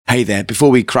Hey there, before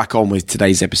we crack on with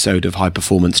today's episode of High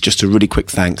Performance, just a really quick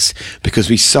thanks because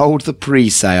we sold the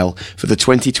pre-sale for the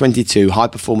 2022 High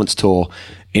Performance Tour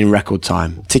in record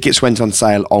time. Tickets went on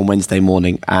sale on Wednesday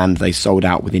morning and they sold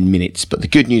out within minutes. But the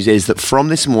good news is that from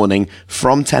this morning,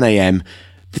 from 10 a.m,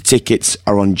 the tickets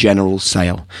are on general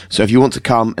sale. So if you want to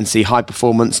come and see High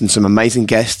Performance and some amazing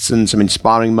guests and some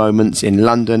inspiring moments in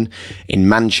London, in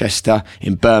Manchester,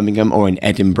 in Birmingham or in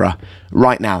Edinburgh,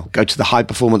 right now, go to the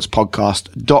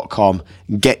highperformancepodcast.com,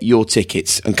 get your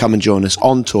tickets and come and join us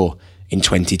on tour in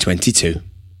 2022.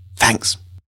 Thanks.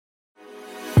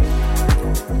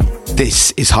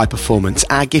 This is High Performance,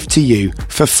 our gift to you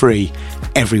for free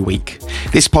every week.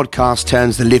 This podcast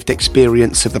turns the lived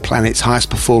experience of the planet's highest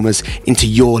performers into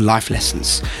your life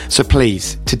lessons. So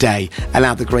please, today,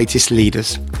 allow the greatest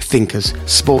leaders, thinkers,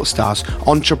 sports stars,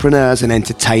 entrepreneurs and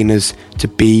entertainers to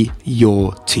be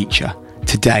your teacher.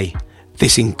 Today,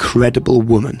 this incredible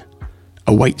woman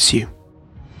awaits you.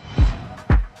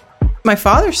 My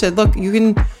father said, look, you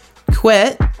can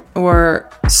quit or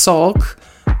sulk,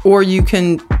 or you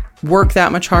can work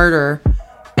that much harder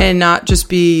and not just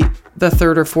be the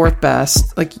third or fourth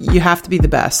best. Like, you have to be the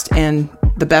best, and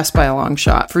the best by a long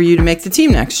shot for you to make the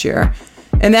team next year.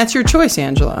 And that's your choice,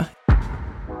 Angela.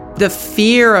 The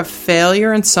fear of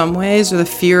failure in some ways, or the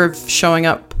fear of showing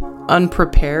up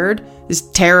unprepared, is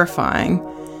terrifying.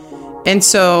 And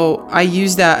so I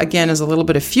use that again as a little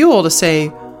bit of fuel to say,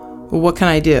 well, what can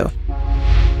I do?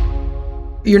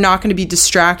 You're not going to be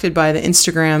distracted by the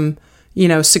Instagram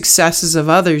successes of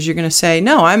others. You're going to say,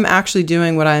 no, I'm actually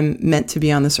doing what I'm meant to be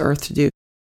on this earth to do.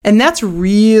 And that's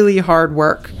really hard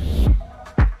work.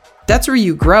 That's where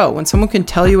you grow. When someone can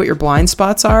tell you what your blind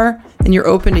spots are and you're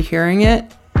open to hearing it,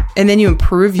 and then you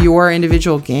improve your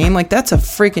individual game, like, that's a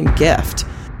freaking gift.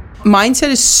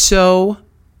 Mindset is so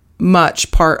much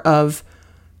part of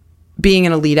being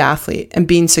an elite athlete and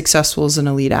being successful as an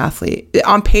elite athlete.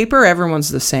 On paper,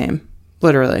 everyone's the same.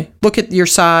 Literally. Look at your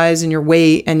size and your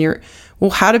weight and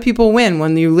how do people win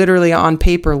when you literally on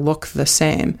paper look the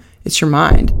same? It's your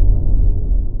mind.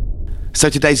 So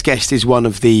today's guest is one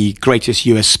of the greatest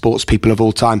US sports people of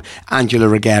all time, Angela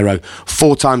Ruggiero,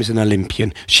 4 times an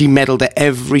Olympian. She medaled at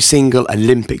every single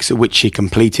Olympics at which she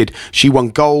competed. She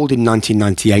won gold in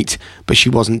 1998, but she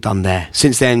wasn't done there.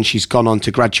 Since then, she's gone on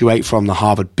to graduate from the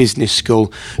Harvard Business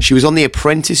School. She was on The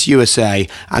Apprentice USA,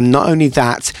 and not only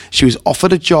that, she was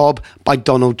offered a job by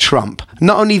Donald Trump.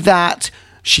 Not only that,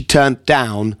 she turned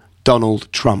down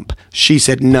Donald Trump. She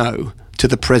said no to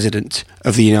the President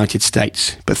of the United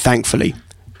States. But thankfully,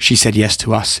 she said yes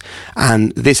to us.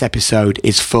 And this episode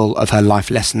is full of her life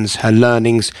lessons, her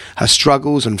learnings, her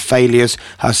struggles and failures,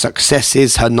 her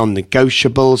successes, her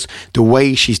non-negotiables, the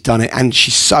way she's done it. And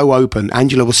she's so open.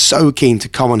 Angela was so keen to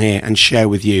come on here and share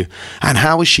with you. And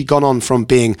how has she gone on from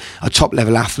being a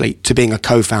top-level athlete to being a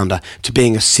co-founder, to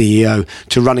being a CEO,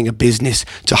 to running a business,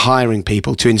 to hiring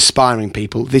people, to inspiring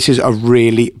people? This is a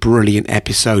really brilliant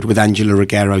episode with Angela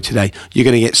Ruggiero today. You're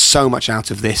going to get so much out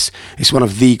of this. It's one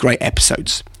of the great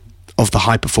episodes of the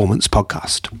High Performance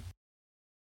Podcast.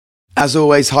 As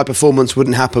always, High Performance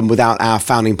wouldn't happen without our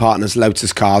founding partners,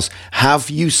 Lotus Cars. Have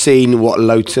you seen what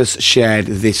Lotus shared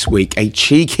this week? A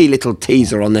cheeky little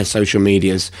teaser on their social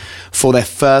medias for their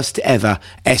first ever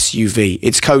SUV.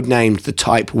 It's codenamed the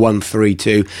Type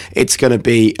 132. It's going to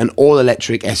be an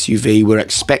all-electric SUV. We're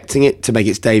expecting it to make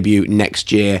its debut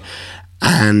next year,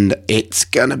 and it's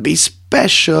going to be special.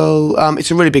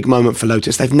 It's a really big moment for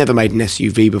Lotus. They've never made an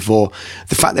SUV before.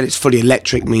 The fact that it's fully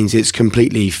electric means it's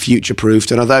completely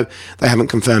future-proofed, and although they haven't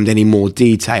confirmed any more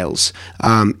details,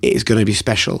 it is going to be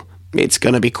special. It's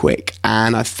going to be quick,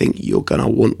 and I think you're going to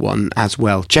want one as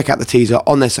well. Check out the teaser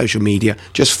on their social media.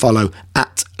 Just follow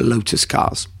 @Lotus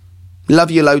Cars. Love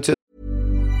you, Lotus.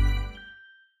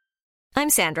 I'm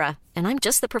Sandra, and I'm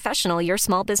just the professional your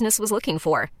small business was looking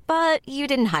for. But you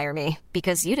didn't hire me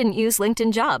because you didn't use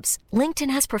LinkedIn Jobs. LinkedIn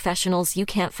has professionals you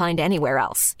can't find anywhere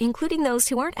else, including those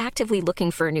who aren't actively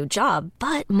looking for a new job,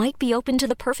 but might be open to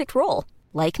the perfect role,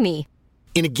 like me.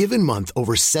 In a given month,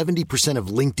 over 70% of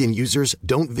LinkedIn users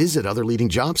don't visit other leading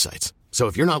job sites. So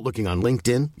if you're not looking on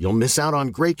LinkedIn, you'll miss out on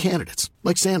great candidates,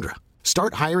 like Sandra.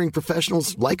 Start hiring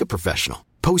professionals like a professional.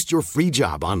 Post your free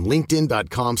job on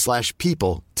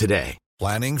linkedin.com/people today.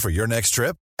 Planning for your next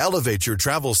trip? Elevate your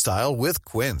travel style with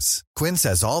Quince. Quince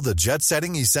has all the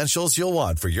jet-setting essentials you'll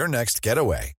want for your next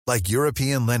getaway, like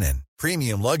European linen,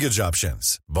 premium luggage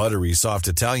options, buttery soft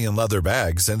Italian leather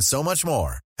bags, and so much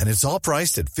more. And it's all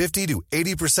priced at 50 to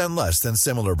 80% less than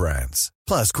similar brands.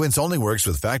 Plus, Quince only works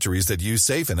with factories that use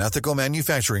safe and ethical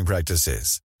manufacturing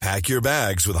practices. Pack your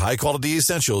bags with high-quality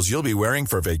essentials you'll be wearing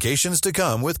for vacations to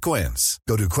come with Quince.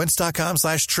 Go to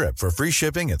quince.com/trip for free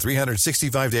shipping and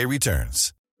 365-day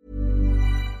returns.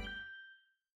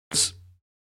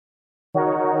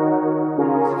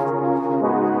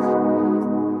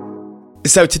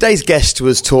 So today's guest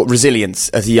was taught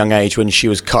resilience at a young age when she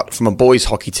was cut from a boys'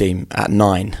 hockey team at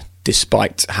 9.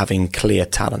 Despite having clear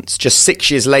talents. Just 6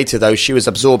 years later, though, she was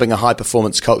absorbing a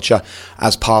high-performance culture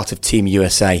as part of Team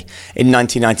USA. In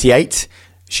 1998,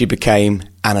 she became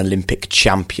an Olympic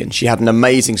champion. She had an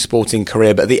amazing sporting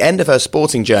career, but the end of her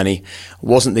sporting journey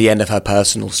wasn't the end of her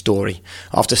personal story.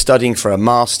 After studying for a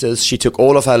master's, she took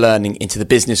all of her learning into the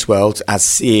business world as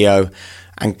CEO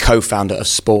and co-founder of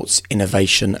Sports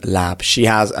Innovation Lab. She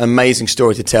has an amazing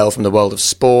story to tell from the world of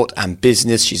sport and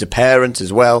business. She's a parent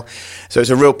as well. So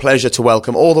it's a real pleasure to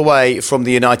welcome all the way from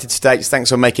the United States. Thanks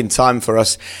for making time for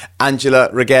us, Angela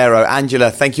Ruggiero.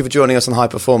 Angela, thank you for joining us on High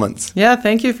Performance. Yeah,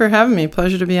 thank you for having me.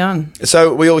 Pleasure to be on.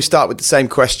 So we always start with the same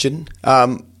question.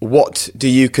 What do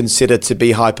you consider to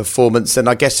be high performance? And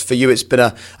I guess for you, it's been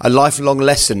a lifelong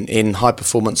lesson in high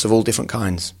performance of all different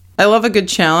kinds. I love a good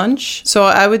challenge. So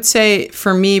I would say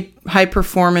for me, high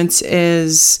performance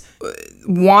is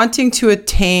wanting to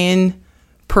attain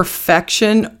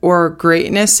perfection or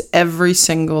greatness every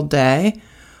single day,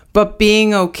 but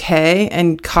being okay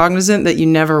and cognizant that you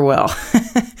never will.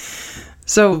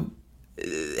 So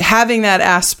having that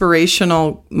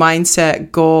aspirational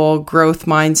mindset, goal, growth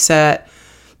mindset,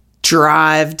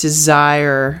 drive,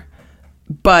 desire,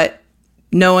 but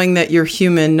knowing that you're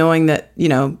human, knowing that,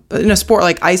 in a sport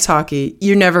like ice hockey,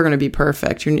 you're never going to be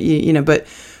perfect,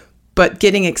 but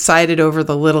getting excited over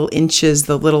the little inches,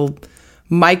 the little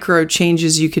micro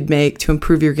changes you could make to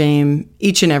improve your game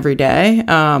each and every day.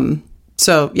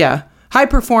 So yeah, high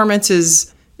performance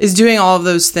is doing all of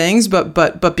those things,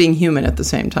 but being human at the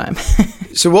same time.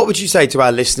 So what would you say to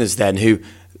our listeners then who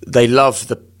they love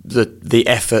the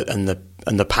effort and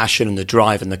the passion and the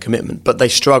drive and the commitment, but they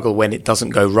struggle when it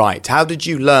doesn't go right? How did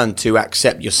you learn to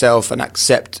accept yourself and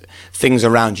accept things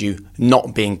around you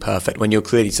not being perfect when you're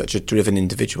clearly such a driven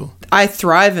individual? I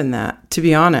thrive in that, to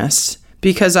be honest,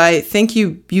 because I think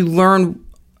you learn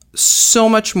so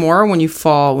much more when you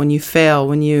fall, when you fail,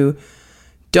 when you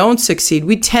don't succeed.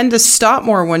 We tend to stop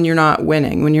more when you're not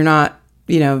winning, when you're not,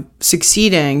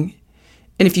 succeeding.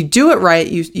 And if you do it right,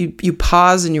 you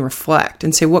pause and you reflect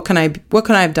and say, what can I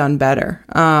have done better?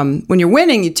 When you're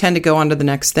winning, you tend to go on to the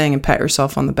next thing and pat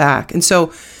yourself on the back. And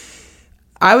so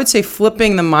I would say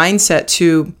flipping the mindset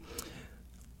to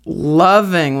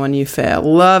loving when you fail,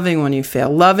 loving when you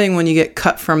get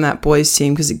cut from that boys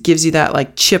team, because it gives you that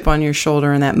like chip on your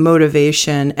shoulder and that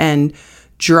motivation and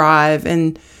drive.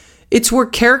 And it's where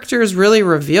character is really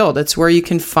revealed. It's where you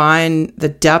can find the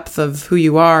depth of who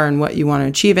you are and what you want to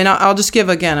achieve. And I'll just give,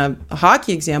 again, a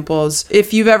hockey example. Is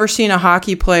if you've ever seen a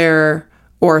hockey player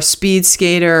or a speed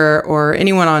skater or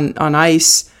anyone on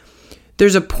ice,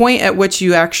 there's a point at which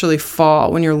you actually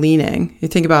fall when you're leaning. You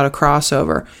think about a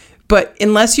crossover. But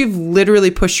unless you've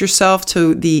literally pushed yourself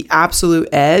to the absolute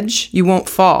edge, you won't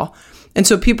fall. And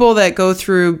so people that go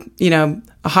through,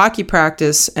 a hockey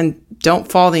practice and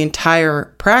don't fall the entire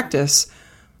practice,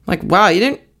 like, wow, you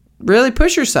didn't really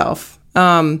push yourself.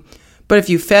 But if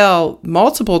you fail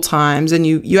multiple times and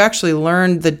you actually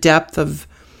learn the depth of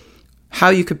how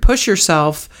you could push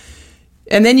yourself,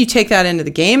 and then you take that into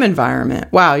the game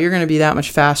environment, wow, you're going to be that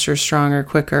much faster, stronger,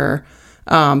 quicker.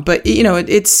 But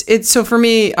it's so for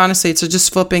me, honestly, it's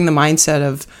just flipping the mindset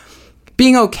of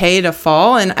being okay to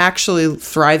fall and actually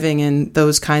thriving in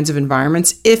those kinds of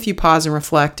environments if you pause and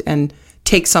reflect and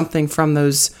take something from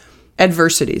those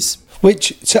adversities.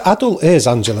 Which to adult ears,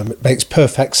 Angela, makes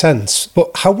perfect sense. But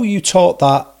how were you taught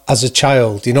that as a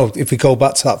child? If we go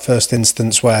back to that first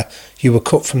instance where you were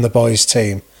cut from the boys'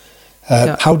 team,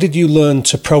 how did you learn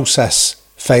to process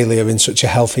failure in such a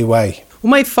healthy way?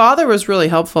 Well, my father was really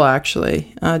helpful,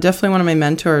 actually. Definitely one of my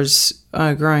mentors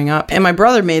growing up. And my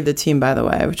brother made the team, by the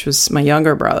way, which was my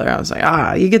younger brother. I was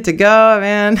like, you get to go,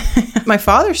 man. My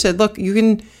father said, look, you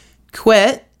can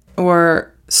quit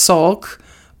or sulk,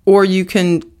 or you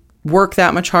can work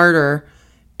that much harder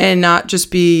and not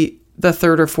just be the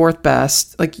third or fourth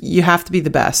best. Like, you have to be the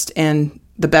best, and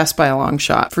the best by a long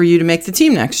shot for you to make the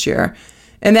team next year.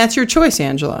 And that's your choice,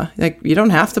 Angela. Like, you don't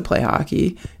have to play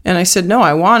hockey. And I said, no,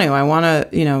 I want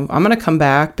to, I'm going to come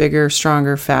back bigger,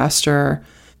 stronger, faster.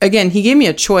 Again, he gave me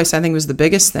a choice. I think was the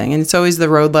biggest thing. And it's always the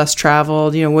road less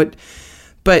traveled,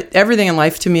 but everything in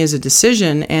life to me is a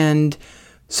decision. And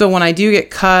so when I do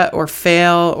get cut or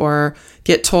fail or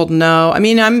get told no,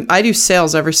 I do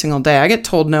sales every single day. I get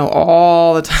told no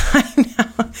all the time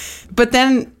now. But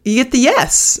then you get the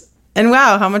yes. And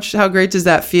wow, how great does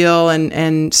that feel?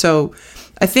 And so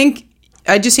I think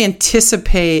I just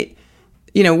anticipate,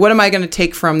 what am I going to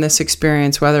take from this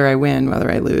experience, whether I win,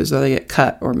 whether I lose, whether I get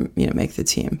cut or, make the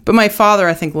team. But my father,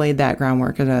 I think, laid that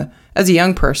groundwork as a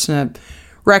young person to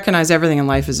recognize everything in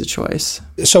life is a choice.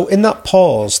 So in that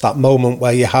pause, that moment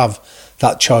where you have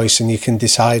that choice and you can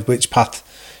decide which path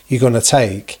you're going to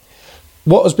take,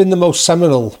 what has been the most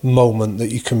seminal moment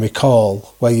that you can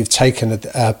recall where you've taken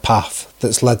a path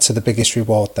that's led to the biggest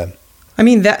reward then? I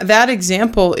mean, that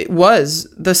example was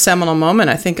the seminal moment,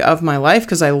 I think, of my life,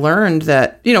 because I learned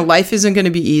that, life isn't going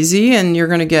to be easy and you're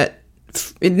going to get,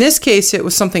 in this case, it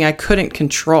was something I couldn't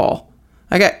control.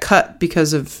 I got cut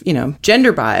because of,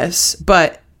 gender bias,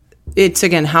 but it's,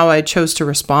 again, how I chose to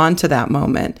respond to that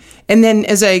moment. And then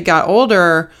as I got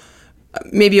older,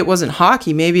 maybe it wasn't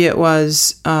hockey, maybe it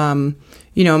was, am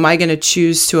I going to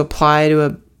choose to apply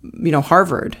to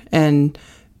Harvard and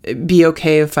be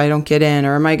okay if I don't get in,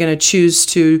 or am I going to choose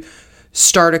to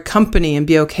start a company and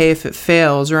be okay if it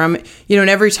fails? Or and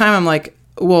every time I'm like,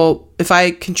 well, if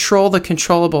I control the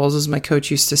controllables, as my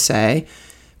coach used to say,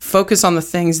 focus on the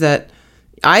things that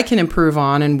I can improve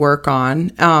on and work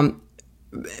on,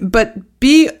 but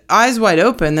be eyes wide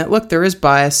open that, look, there is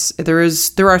bias, there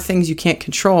are things you can't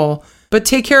control, but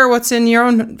take care of what's in your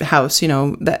own house.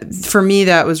 That for me,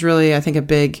 that was really, I think, a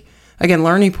big, again,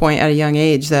 learning point at a young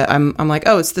age, that I'm like,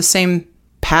 oh, it's the same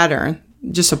pattern,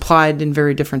 just applied in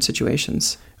very different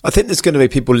situations. I think there's going to be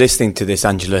people listening to this,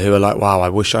 Angela, who are like, wow, I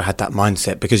wish I had that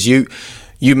mindset, because you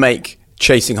make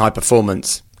chasing high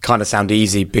performance kind of sound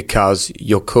easy because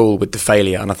you're cool with the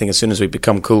failure. And I think as soon as we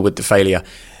become cool with the failure,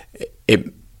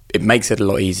 it makes it a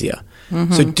lot easier.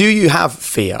 Mm-hmm. So do you have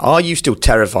fear? Are you still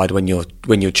terrified when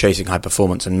you're chasing high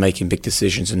performance and making big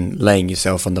decisions and laying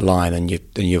yourself on the line, and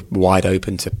you're wide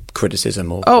open to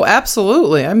criticism? Oh,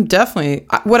 absolutely. I'm definitely,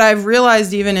 what I've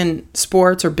realized even in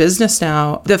sports or business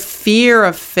now, the fear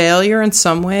of failure in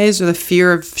some ways, or the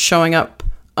fear of showing up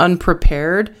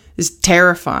unprepared, is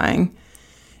terrifying.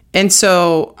 And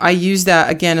so I use that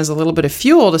again as a little bit of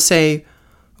fuel to say,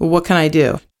 well, what can I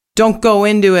do? Don't go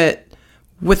into it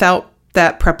without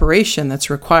that preparation that's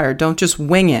required. Don't just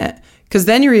wing it, because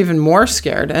then you're even more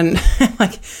scared. And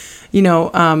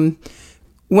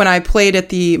when I played at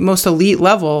the most elite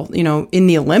level, in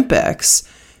the Olympics,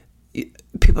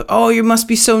 people, oh, you must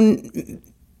be so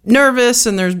nervous,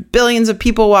 and there's billions of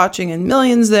people watching and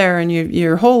millions there, and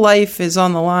your whole life is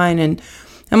on the line. And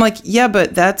I'm like, yeah,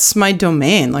 but that's my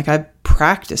domain. Like, I've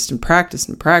practiced and practiced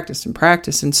and practiced and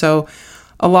practiced. And so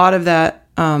a lot of that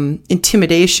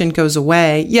intimidation goes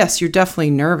away. Yes, you're definitely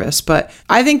nervous, but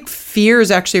I think fear is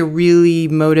actually a really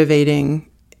motivating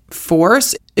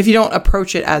force if you don't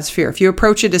approach it as fear. If you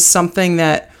approach it as something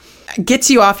that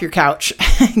gets you off your couch,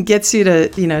 gets you to,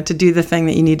 to do the thing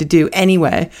that you need to do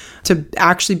anyway, to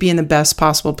actually be in the best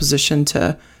possible position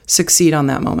to succeed on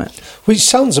that moment. Which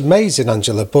sounds amazing,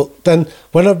 Angela, but then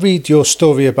when I read your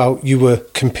story about you were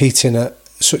competing at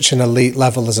such an elite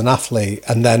level as an athlete,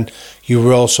 and then you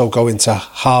were also going to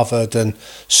Harvard and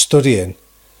studying,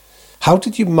 how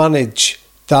did you manage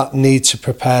that need to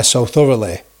prepare so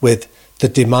thoroughly with the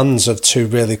demands of two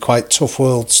really quite tough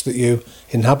worlds that you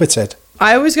inhabited?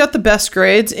 I always got the best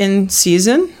grades in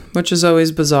season, which is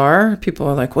always bizarre. People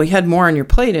are like, well, you had more on your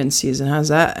plate in season. How's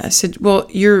that? I said, well,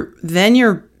 you're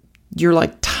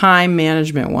like time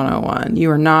management 101.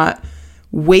 You are not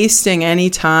wasting any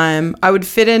time. I would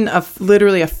fit in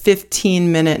literally a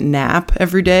 15-minute nap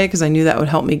every day, because I knew that would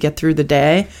help me get through the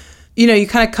day. You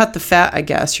kind of cut the fat, I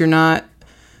guess.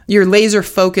 You're laser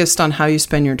focused on how you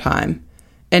spend your time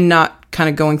and not kind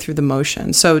of going through the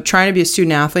motion. So trying to be a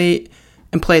student athlete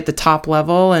and play at the top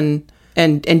level and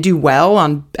do well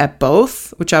at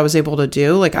both, which I was able to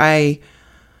do.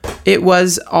 It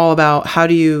was all about, how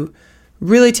do you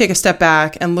really take a step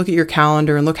back and look at your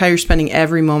calendar and look how you're spending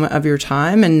every moment of your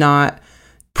time, and not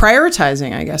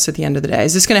prioritizing, I guess, at the end of the day.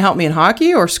 Is this going to help me in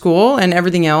hockey or school and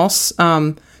everything else?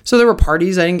 So there were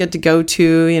parties I didn't get to go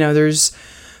to. There's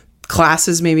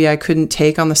classes maybe I couldn't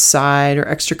take on the side, or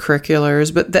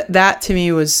extracurriculars. But that to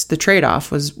me was the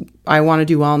trade-off, was I want to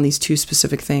do well in these two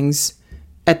specific things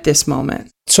at this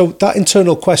moment. So that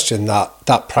internal question, that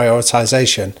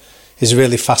prioritization, is a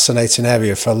really fascinating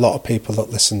area for a lot of people that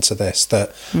listen to this,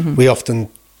 that we often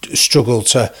struggle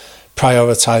to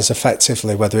prioritize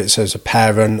effectively, whether it's as a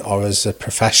parent or as a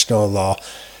professional or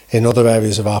in other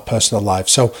areas of our personal life.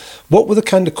 So what were the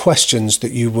kind of questions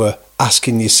that you were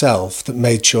asking yourself that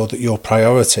made sure that your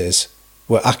priorities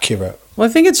were accurate? Well,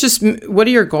 I think it's just, what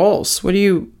are your goals? What do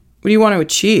you want to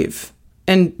achieve?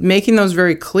 And making those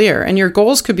very clear. And your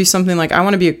goals could be something like, I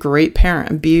want to be a great parent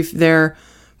and be there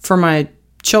for my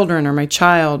children or my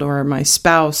child or my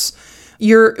spouse,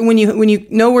 when you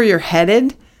know where you're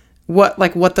headed,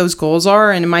 what those goals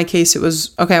are. And in my case, it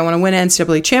was, okay, I want to win an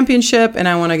NCAA championship and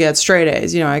I want to get straight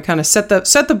A's. I kind of set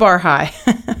the bar high.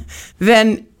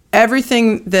 Then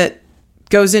everything that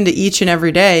goes into each and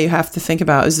every day, you have to think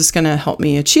about, is this going to help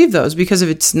me achieve those? Because if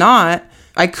it's not,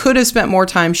 I could have spent more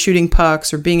time shooting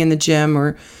pucks or being in the gym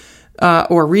or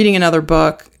reading another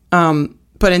book.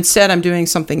 But instead I'm doing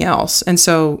something else. And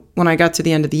so when I got to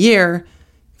the end of the year,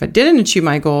 if I didn't achieve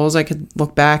my goals, I could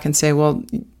look back and say, well,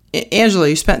 Angela,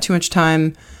 you spent too much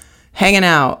time hanging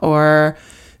out or,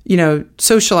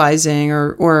 socializing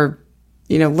or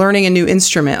learning a new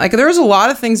instrument. Like there was a lot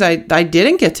of things I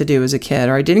didn't get to do as a kid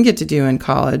or I didn't get to do in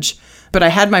college, but I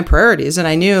had my priorities and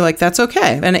I knew like, that's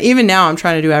okay. And even now I'm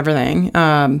trying to do everything.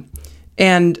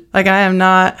 And like, I am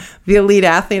not the elite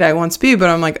athlete I once be, but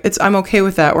I'm like, I'm okay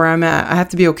with that where I'm at. I have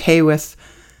to be okay with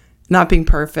not being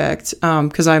perfect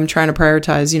because I'm trying to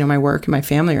prioritize, my work and my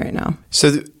family right now.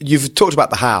 So you've talked about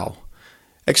the how.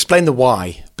 Explain the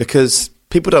why, because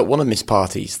people don't want to miss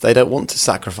parties. They don't want to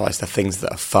sacrifice the things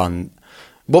that are fun.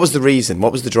 What was the reason?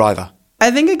 What was the driver?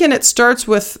 I think, again, it starts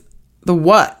with the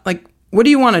what. Like, what do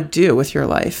you want to do with your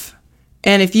life?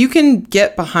 And if you can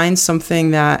get behind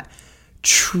something that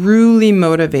truly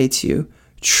motivates you,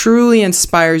 truly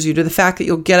inspires you to the fact that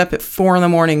you'll get up at 4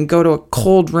 a.m, and go to a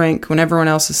cold rink when everyone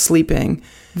else is sleeping,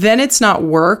 then it's not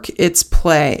work, it's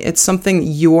play. It's something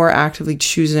you're actively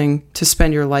choosing to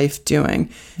spend your life doing.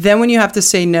 Then when you have to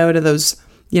say no to those,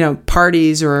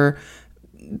 parties or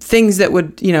things that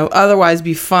would, otherwise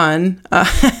be fun,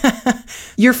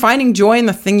 you're finding joy in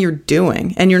the thing you're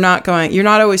doing. And you're not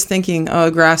always thinking, oh,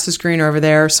 grass is greener over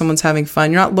there, someone's having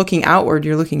fun. You're not looking outward,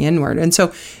 you're looking inward. And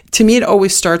so to me, it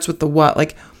always starts with the what.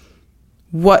 Like,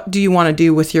 what do you want to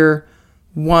do with your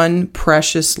one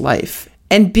precious life?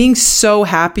 And being so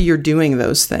happy you're doing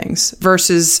those things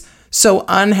versus so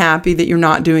unhappy that you're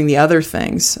not doing the other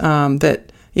things that,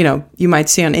 you might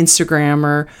see on Instagram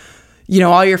or,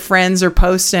 all your friends are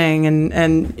posting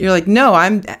and you're like, no,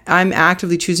 I'm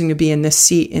actively choosing to be in this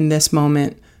seat in this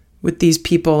moment with these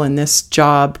people in this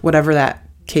job, whatever that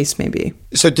case may be.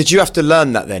 So did you have to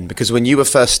learn that then? Because when you were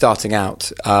first starting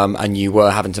out and you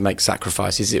were having to make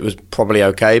sacrifices, it was probably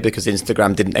okay because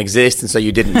Instagram didn't exist. And so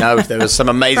you didn't know if there was some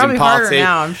amazing party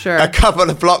now, I'm sure, a couple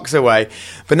of blocks away.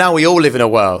 But now we all live in a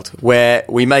world where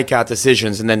we make our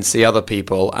decisions and then see other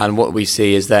people. And what we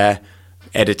see is their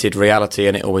edited reality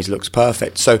and it always looks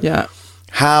perfect. So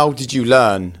how did you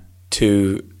learn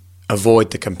to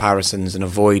avoid the comparisons and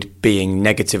avoid being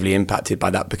negatively impacted by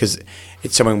that? Because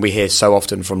it's something we hear so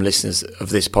often from listeners of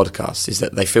this podcast is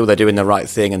that they feel they're doing the right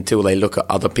thing until they look at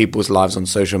other people's lives on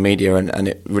social media and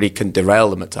it really can derail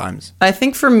them at times. I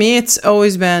think for me, it's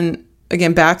always been,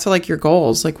 again, back to like your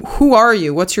goals. Like, who are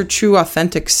you? What's your true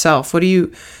authentic self?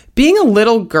 Being a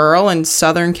little girl in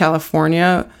Southern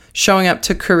California, showing up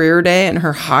to career day in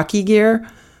her hockey gear,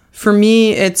 for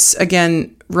me, it's,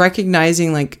 again,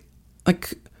 recognizing like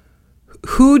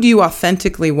who do you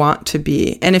authentically want to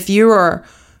be? And if you are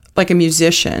like a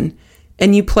musician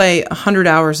and you play 100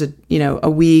 hours a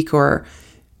week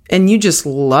and you just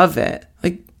love it,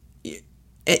 like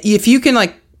if you can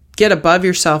like get above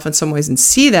yourself in some ways and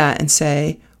see that and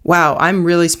say, wow, I'm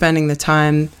really spending the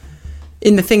time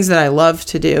in the things that I love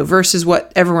to do versus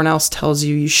what everyone else tells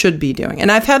you should be doing.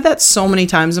 And I've had that so many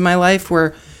times in my life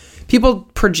where people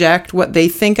project what they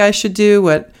think I should do,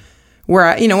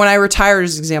 when I retired,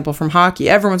 as an example, from hockey,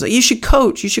 everyone's like, you should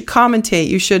coach, you should commentate,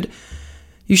 you should.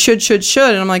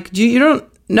 And I'm like, you don't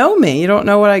know me. You don't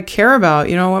know what I care about.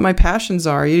 You know what my passions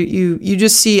are. You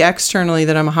just see externally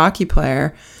that I'm a hockey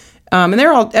player. And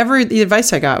the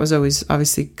advice I got was always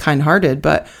obviously kind-hearted,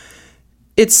 but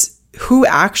it's who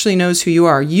actually knows who you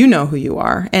are. You know who you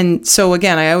are. And so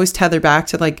again, I always tether back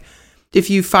to like, if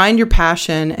you find your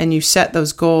passion and you set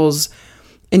those goals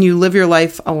and you live your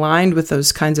life aligned with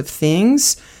those kinds of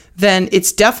things, then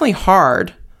it's definitely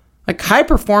hard. Like high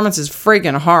performance is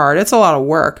freaking hard. It's a lot of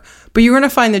work, but you're going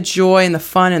to find the joy and the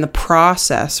fun in the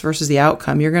process versus the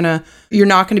outcome. You're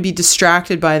not going to be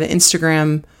distracted by the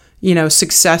Instagram,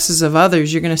 successes of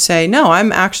others. You're going to say, no,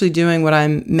 I'm actually doing what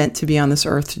I'm meant to be on this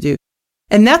earth to do.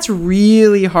 And that's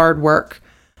really hard work.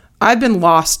 I've been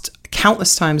lost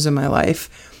countless times in my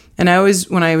life. And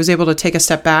when I was able to take a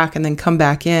step back and then come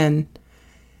back in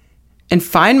and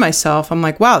find myself, I'm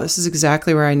like, wow, this is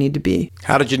exactly where I need to be.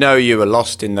 How did you know you were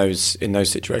lost in those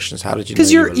situations? How did you know?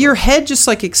 Because your head just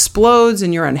like explodes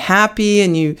and you're unhappy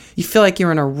and you feel like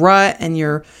you're in a rut and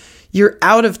you're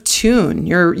out of tune.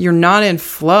 You're not in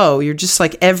flow. You're just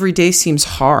like every day seems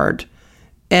hard.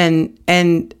 And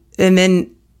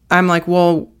then I'm like,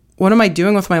 well, what am I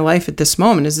doing with my life at this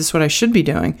moment? Is this what I should be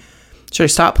doing? Should I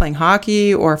stop playing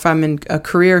hockey? Or if I'm in a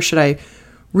career, should I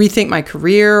rethink my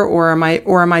career? Or am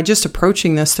I just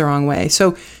approaching this the wrong way?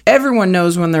 So everyone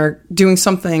knows when they're doing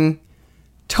something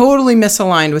totally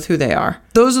misaligned with who they are.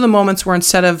 Those are the moments where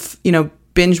instead of,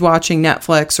 binge watching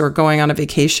Netflix or going on a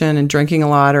vacation and drinking a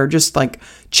lot or just like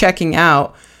checking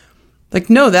out,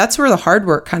 like, no, that's where the hard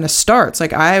work kind of starts.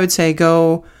 Like, I would say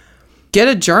go get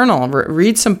a journal,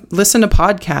 listen to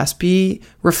podcasts, be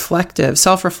reflective,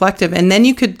 self-reflective. And then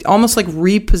you could almost like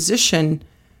reposition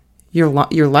your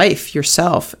life,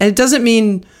 yourself. And it doesn't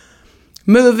mean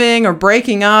moving or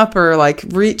breaking up or like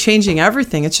changing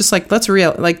everything. It's just like,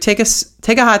 take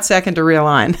a hot second to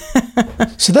realign.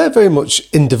 So they're very much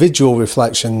individual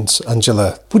reflections,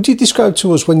 Angela. Would you describe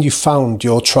to us when you found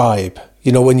your tribe,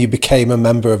 when you became a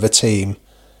member of a team?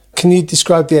 Can you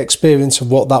describe the experience of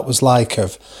what that was like,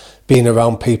 of being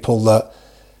around people that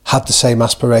had the same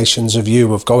aspirations of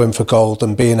you, of going for gold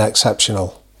and being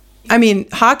exceptional? I mean,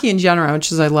 hockey in general,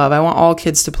 which is I love. I want all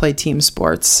kids to play team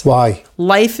sports. Why?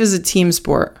 Life is a team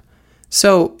sport.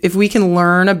 So if we can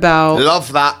learn about...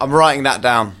 Love that. I'm writing that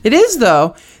down. It is,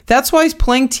 though. That's why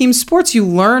playing team sports, you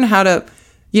learn how to,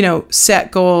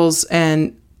 set goals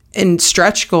and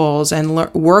stretch goals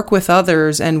and work with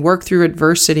others and work through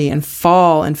adversity and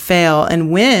fall and fail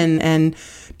and win and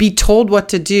be told what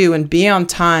to do and be on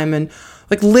time. And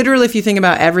like literally, if you think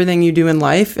about everything you do in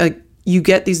life, like you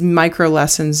get these micro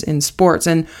lessons in sports.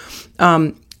 And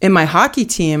in my hockey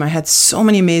team, I had so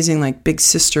many amazing like big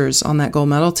sisters on that gold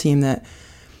medal team that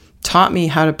taught me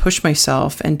how to push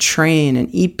myself and train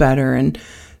and eat better and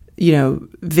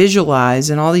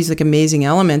visualize and all these like amazing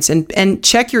elements and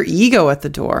check your ego at the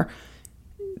door.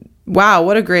 Wow,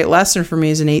 what a great lesson for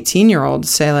me as an 18-year-old to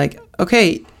say like,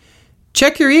 okay,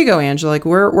 check your ego, Angela. Like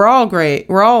we're all great.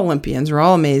 We're all Olympians. We're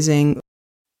all amazing.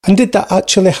 And did that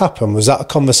actually happen? Was that a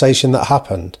conversation that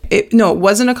happened? No, it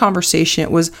wasn't a conversation.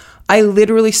 It was, I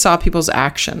literally saw people's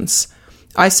actions.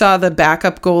 I saw the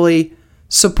backup goalie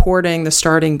supporting the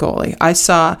starting goalie. I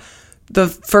saw the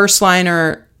first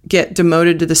liner get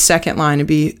demoted to the second line and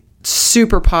be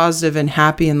super positive and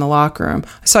happy in the locker room.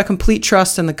 I saw complete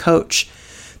trust in the coach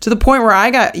to the point where I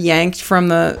got yanked from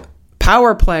the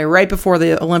power play right before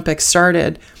the Olympics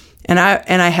started. And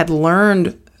I had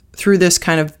learned through this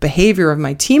kind of behavior of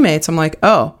my teammates. I'm like,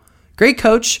 oh, great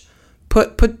coach.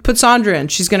 Put Sandra in.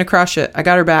 She's going to crush it. I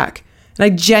got her back. And I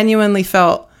genuinely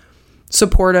felt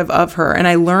supportive of her. And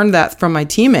I learned that from my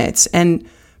teammates. And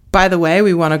by the way,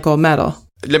 we won a gold medal.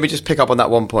 Let me just pick up on that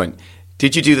one point.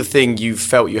 Did you do the thing you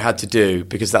felt you had to do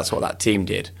because that's what that team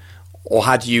did? Or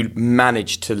had you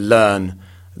managed to learn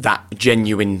that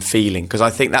genuine feeling? Because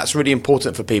I think that's really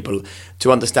important for people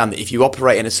to understand that if you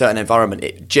operate in a certain environment,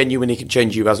 it genuinely can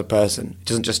change you as a person. It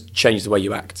doesn't just change the way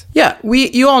you act. Yeah,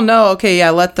 you all know, okay, yeah,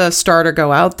 let the starter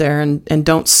go out there and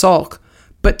don't sulk.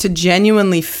 But to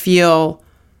genuinely feel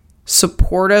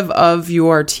supportive of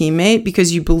your teammate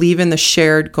because you believe in the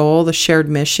shared goal, the shared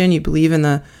mission, you believe in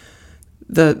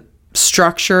the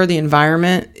structure, the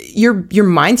environment, your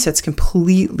mindset's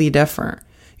completely different.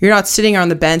 You're not sitting on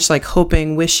the bench like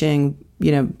hoping, wishing,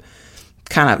 kind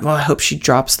of, well, I hope she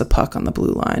drops the puck on the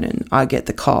blue line and I'll get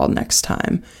the call next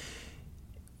time.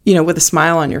 With a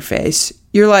smile on your face.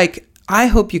 You're like, I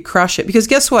hope you crush it. Because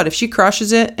guess what? If she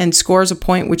crushes it and scores a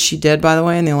point, which she did, by the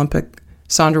way, in the Olympic,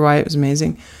 Sandra Wyatt was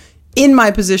amazing. In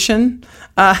my position,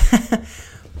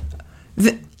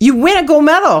 you win a gold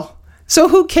medal. So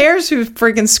who cares who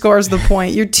freaking scores the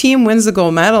point? Your team wins the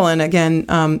gold medal. And again,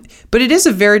 but it is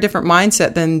a very different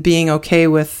mindset than being okay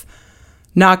with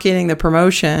not getting the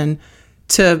promotion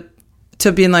to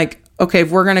being like, okay,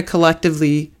 if we're going to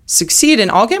collectively succeed and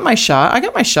I'll get my shot. I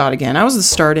got my shot again. I was the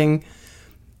starting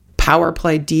power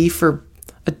play D for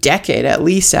a decade at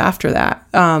least after that.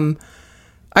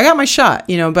 I got my shot,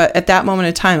 but at that moment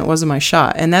in time, it wasn't my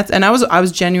shot. And I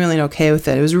was genuinely okay with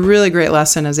it. It was a really great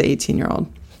lesson as an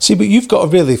 18-year-old. See, but you've got a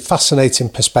really fascinating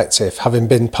perspective, having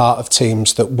been part of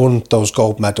teams that won those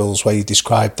gold medals where you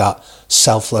described that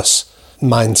selfless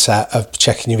mindset of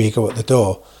checking your ego at the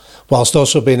door, whilst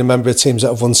also being a member of teams that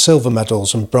have won silver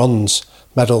medals and bronze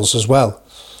medals as well.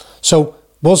 So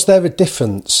was there a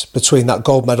difference between that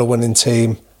gold medal winning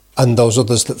team and those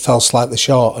others that fell slightly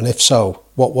short? And if so,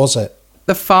 what was it?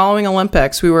 The following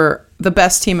Olympics, we were the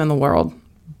best team in the world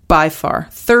by far.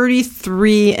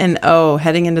 33-0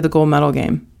 heading into the gold medal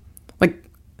game. Like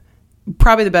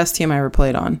probably the best team I ever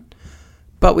played on.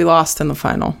 But we lost in the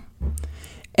final.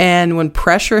 And when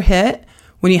pressure hit,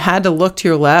 when you had to look to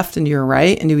your left and to your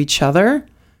right and to each other,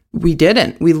 we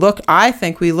didn't. I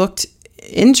think we looked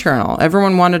internal.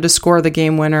 Everyone wanted to score the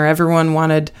game winner. Everyone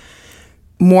wanted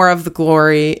more of the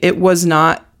glory. It was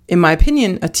not, in my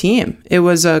opinion, a team. It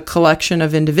was a collection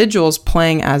of individuals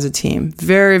playing as a team.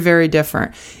 Very, very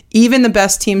different. Even the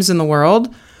best teams in the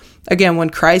world, again, when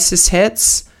crisis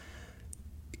hits,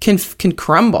 can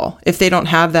crumble if they don't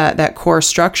have that core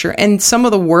structure. And some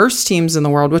of the worst teams in the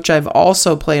world, which I've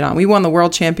also played on, we won the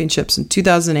World Championships in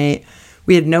 2008.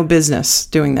 We had no business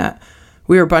doing that.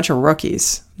 We were a bunch of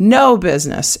rookies. No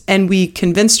business. And we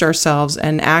convinced ourselves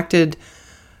and acted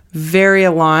very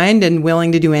aligned and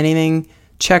willing to do anything,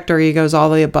 checked our egos all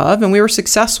the way above, and we were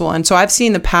successful. And so I've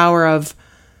seen the power of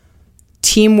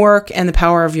teamwork and the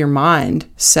power of your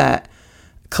mindset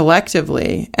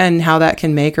collectively and how that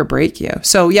can make or break you.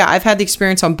 So yeah, I've had the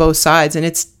experience on both sides, and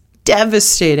it's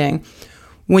devastating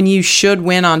when you should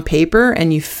win on paper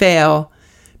and you fail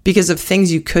because of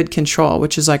things you could control,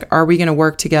 which is like, are we going to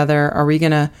work together? Are we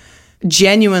going to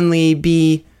genuinely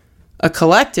be a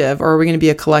collective, or are we going to be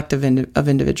a collective of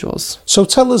individuals? So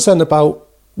tell us then about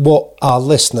what our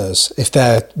listeners, if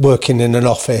they're working in an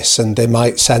office and they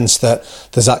might sense that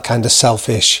there's that kind of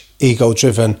selfish,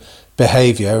 ego-driven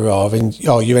behaviour, or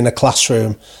you're in a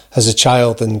classroom as a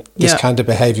child and this kind of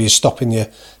behaviour is stopping you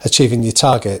achieving your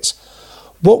targets.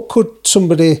 What could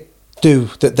somebody do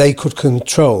that they could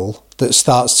control that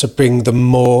starts to bring them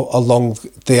more along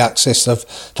the axis of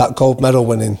that gold medal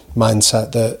winning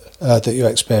mindset that you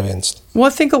experienced? Well, I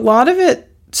think a lot of it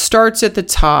starts at the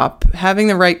top, having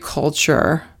the right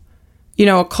culture.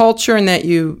 A culture in that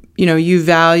you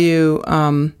value,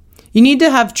 you need to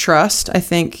have trust, I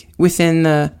think, within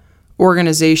the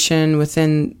organization,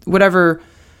 within whatever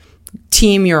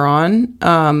team you're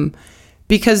on.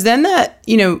 Because then that,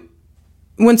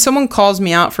 when someone calls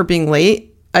me out for being late,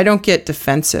 I don't get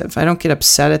defensive. I don't get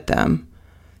upset at them.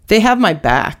 They have my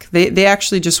back. They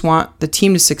actually just want the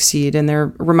team to succeed, and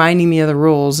they're reminding me of the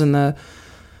rules and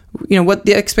what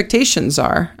the expectations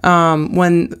are. And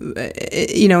when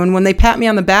they pat me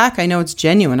on the back, I know it's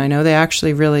genuine. I know they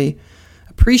actually really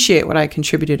appreciate what I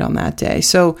contributed on that day.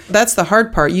 So that's the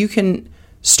hard part. You can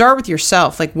start with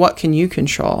yourself. Like, what can you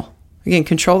control? Again,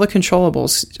 control the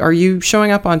controllables. Are you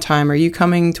showing up on time? Are you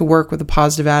coming to work with a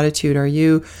positive attitude? Are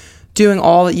you doing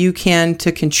all that you can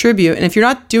to contribute? And if you're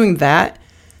not doing that,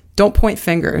 don't point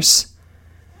fingers.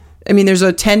 I mean, there's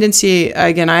a tendency,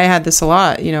 again, I had this a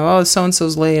lot,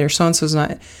 so-and-so's late or so-and-so's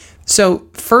not. So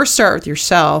first start with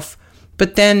yourself,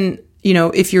 but then,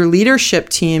 if your leadership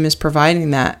team is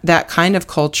providing that kind of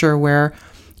culture where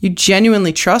you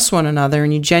genuinely trust one another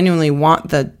and you genuinely want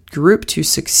the group to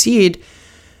succeed,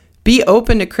 be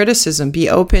open to criticism, be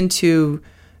open to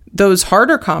those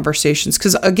harder conversations.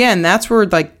 Because again, that's where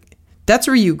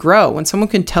you grow. When someone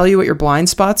can tell you what your blind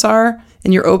spots are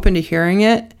and you're open to hearing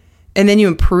it, and then you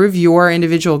improve your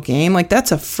individual game, like,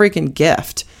 that's a freaking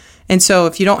gift. And so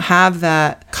if you don't have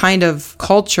that kind of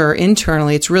culture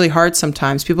internally, it's really hard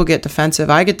sometimes. People get defensive.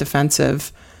 I get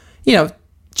defensive.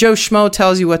 Joe Schmo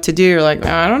tells you what to do. You're like,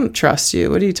 I don't trust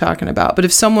you. What are you talking about? But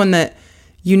if someone that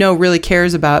really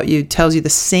cares about you tells you the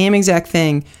same exact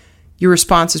thing, your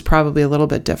response is probably a little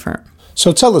bit different.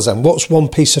 So tell us then, what's one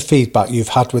piece of feedback you've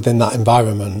had within that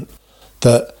environment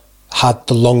that had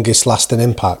the longest lasting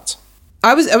impact?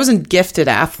 I wasn't a gifted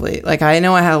athlete. Like, I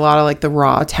know I had a lot of the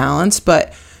raw talents,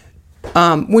 but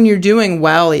when you're doing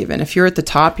well, even if you're at the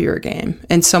top of your game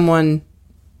and someone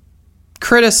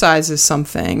criticizes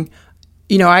something,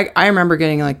 I remember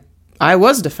getting I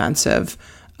was defensive.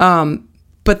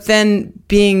 But then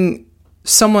being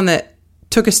someone that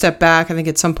took a step back, I think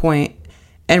at some point,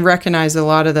 and recognized a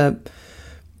lot of the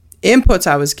inputs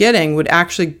I was getting would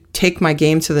actually take my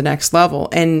game to the next level.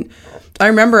 And I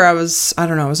remember I was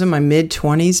in my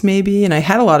mid-20s maybe, and I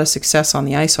had a lot of success on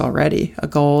the ice already. A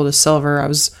gold, a silver, I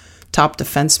was top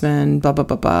defenseman, blah, blah,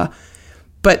 blah, blah.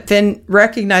 But then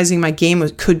recognizing my game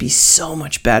could be so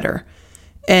much better.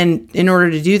 And in order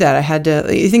to do that,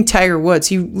 I think Tiger Woods,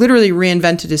 he literally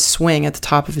reinvented his swing at the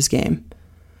top of his game.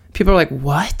 People are like,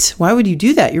 what? Why would you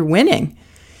do that? You're winning.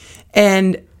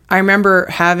 And I remember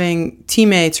having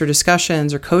teammates or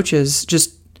discussions or coaches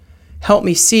just help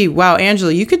me see, wow,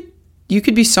 Angela, you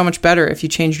could be so much better if you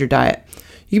changed your diet.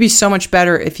 You could be so much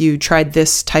better if you tried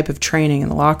this type of training in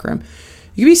the locker room.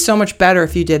 You could be so much better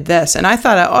if you did this. And I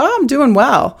thought, I'm doing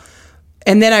well.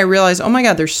 And then I realized, oh my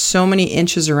God, there's so many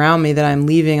inches around me that I'm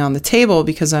leaving on the table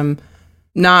because I'm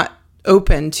not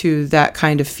open to that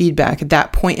kind of feedback at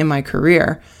that point in my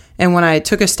career. And when I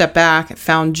took a step back,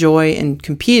 found joy in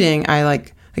competing,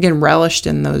 I again relished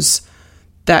in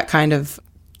that kind of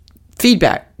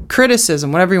feedback,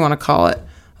 criticism, whatever you want to call it.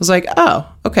 I was like,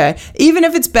 oh, okay. Even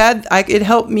if it's bad, it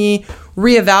helped me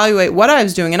reevaluate what I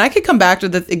was doing. And I could come back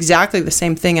to exactly the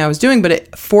same thing I was doing, but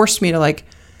it forced me to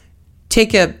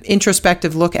take a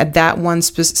introspective look at that one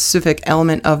specific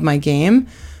element of my game,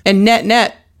 and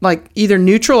net, like either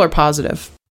neutral or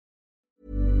positive.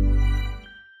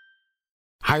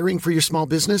 Hiring for your small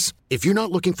business? If you're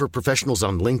not looking for professionals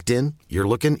on LinkedIn, you're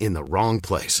looking in the wrong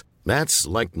place. That's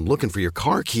like looking for your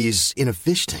car keys in a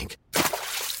fish tank.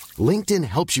 LinkedIn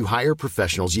helps you hire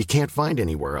professionals you can't find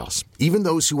anywhere else, even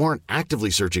those who aren't actively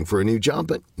searching for a new job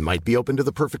but might be open to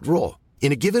the perfect role.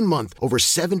 In a given month, over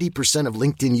 70% of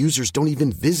LinkedIn users don't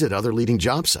even visit other leading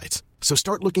job sites. So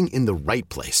start looking in the right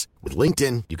place. With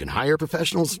LinkedIn, you can hire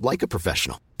professionals like a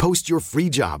professional. Post your free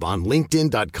job on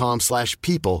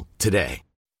linkedin.com/people today.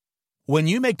 When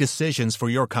you make decisions for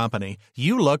your company,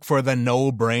 you look for the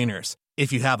no-brainers.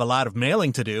 If you have a lot of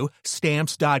mailing to do,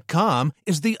 Stamps.com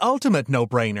is the ultimate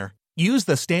no-brainer. Use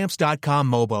the Stamps.com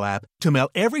mobile app to mail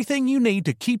everything you need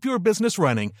to keep your business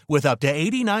running with up to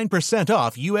 89%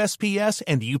 off USPS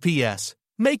and UPS.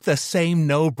 Make the same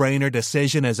no-brainer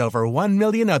decision as over 1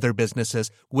 million other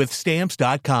businesses with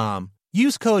Stamps.com.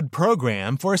 Use code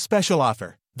PROGRAM for a special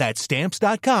offer. That's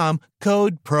Stamps.com,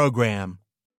 code PROGRAM.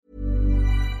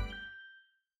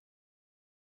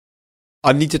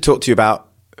 I need to talk to you about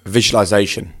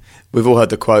visualization. We've all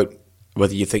heard the quote,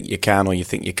 whether you think you can or you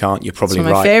think you can't, you're probably right.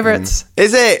 It's one of my favorites.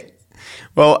 Is it?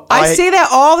 Well, I say that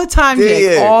all the time,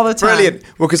 Jake. All the time. Brilliant.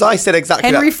 Well, because I said exactly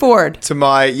Henry that Ford. to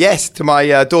my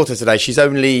daughter today. She's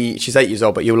 8 years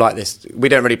old, but you'll like this. We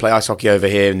don't really play ice hockey over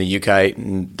here in the UK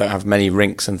and don't have many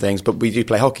rinks and things, but we do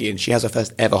play hockey, and she has her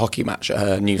first ever hockey match at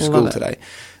her new school today.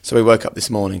 So we woke up this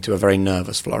morning to a very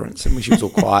nervous Florence, and she was all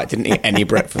quiet, didn't eat any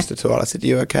breakfast at all. I said,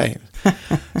 "You okay?"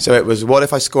 So it was, what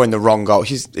if I score in the wrong goal?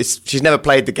 She's never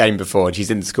played the game before, and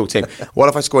she's in the school team. What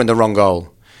if I score in the wrong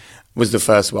goal? Was the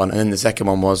first one, and then the second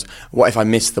one was, what if I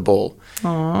miss the ball?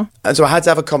 Aww. And so I had to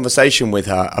have a conversation with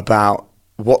her about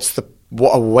what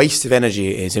a waste of energy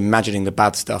it is imagining the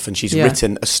bad stuff, and she's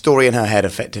written a story in her head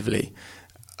effectively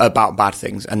about bad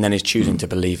things, and then is choosing to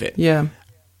believe it. Yeah.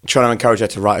 Trying to encourage her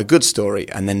to write a good story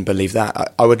and then believe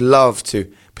that. I would love to,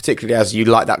 particularly as you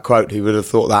like that quote, who would have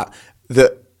thought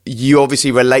that you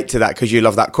obviously relate to that because you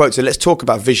love that quote. So let's talk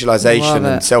about visualization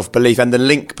and self-belief and the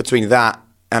link between that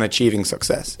and achieving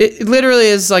success. It literally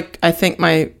is, like, I think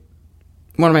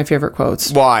one of my favorite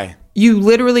quotes. Why? You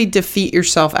literally defeat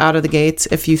yourself out of the gates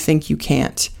if you think you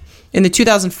can't. In the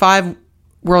 2005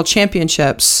 World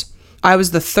Championships, I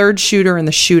was the third shooter in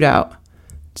the shootout.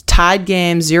 Tied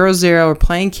game, 0-0. We're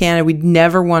playing Canada. We'd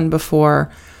never won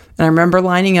before. And I remember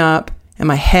lining up, in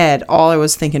my head, all I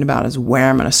was thinking about is where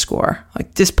I'm going to score.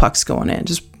 Like, this puck's going in.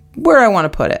 Just where I want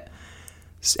to put it.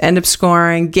 Just end up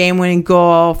scoring, game-winning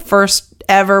goal, first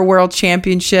ever World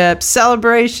Championship,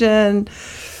 celebration,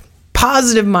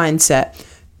 positive mindset.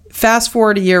 Fast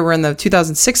forward a year, we're in the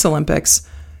 2006 Olympics.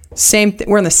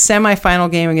 We're in the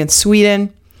semifinal game against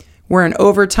Sweden. We're in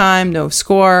overtime, no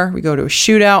score. We go to a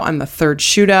shootout. I'm the third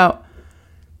shootout.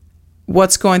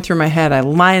 What's going through my head? I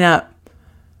line up.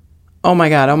 Oh my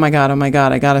God.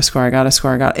 I gotta score. My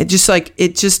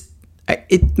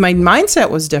mindset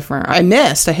was different. I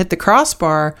missed. I hit the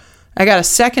crossbar. I got a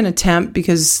second attempt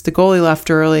because the goalie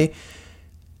left early.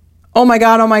 Oh my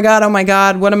God.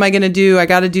 What am I going to do? I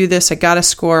got to do this. I got to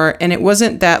score. And it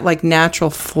wasn't that like natural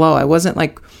flow. I wasn't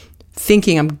like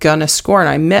thinking I'm going to score, and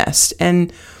I missed.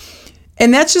 And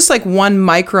that's just like one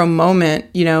micro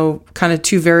moment, kind of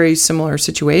two very similar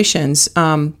situations.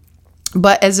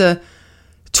 But as a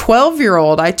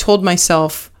 12-year-old, I told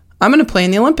myself, I'm going to play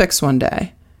in the Olympics one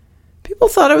day. People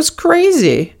thought I was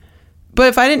crazy. But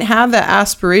if I didn't have that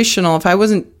aspirational, if I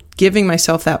wasn't giving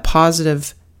myself that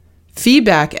positive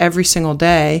feedback every single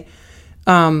day,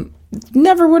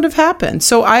 never would have happened.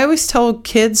 So I always tell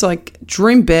kids, like,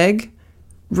 dream big,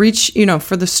 reach,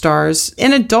 for the stars,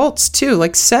 and adults too,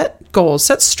 like set goals,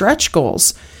 set stretch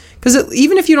goals. Because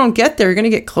even if you don't get there, you're going to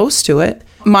get close to it.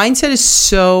 Mindset is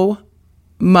so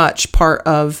much part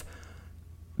of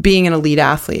being an elite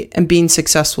athlete and being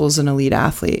successful as an elite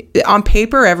athlete. On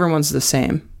paper, everyone's the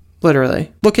same.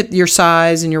 Literally. Look at your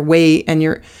size and your weight and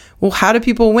how do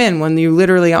people win when you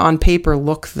literally on paper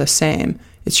look the same?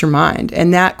 It's your mind.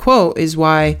 And that quote is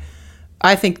why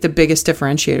I think the biggest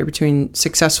differentiator between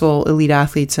successful elite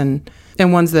athletes and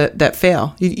ones that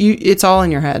fail. It's all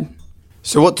in your head.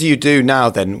 So what do you do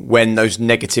now then when those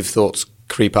negative thoughts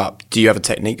creep up? Do you have a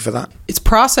technique for that? It's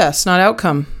process, not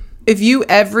outcome. If you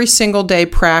every single day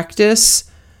practice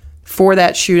for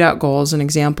that shootout goal as an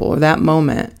example, or that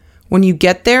moment, when you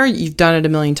get there, you've done it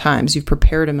 1,000,000 times. You've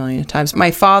prepared 1,000,000 times. My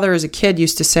father as a kid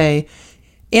used to say,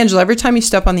 Angela, every time you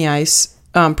step on the ice,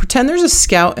 pretend there's a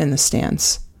scout in the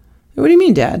stands. What do you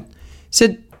mean, Dad? He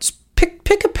said,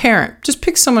 pick a parent. Just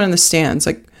pick someone in the stands.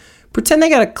 Like, pretend they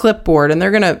got a clipboard and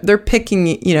they're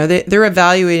picking, they're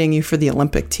evaluating you for the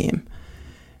Olympic team.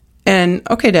 And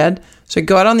okay, Dad. So I'd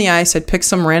go out on the ice, I'd pick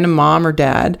some random mom or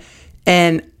dad,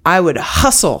 and I would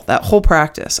hustle that whole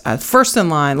practice. I was first in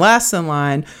line, last in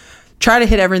line, try to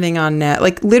hit everything on net.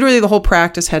 Like literally the whole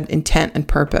practice had intent and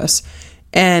purpose.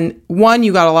 And one,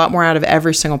 you got a lot more out of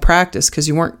every single practice because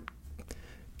you weren't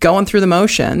going through the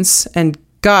motions. And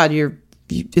God,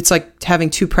 it's like having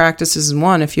two practices in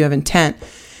one if you have intent.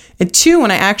 And two,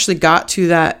 when I actually got to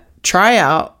that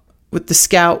tryout with the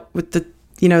scout, with the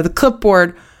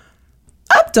clipboard,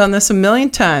 I've done this a million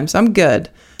times. I'm good.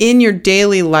 In your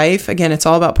daily life, again, it's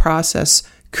all about process.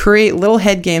 Create little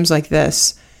head games like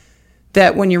this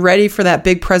that when you're ready for that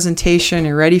big presentation,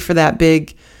 you're ready for that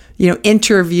big,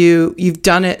 interview, you've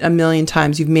done it a million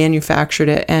times. You've manufactured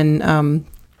it. And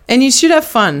you should have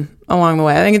fun along the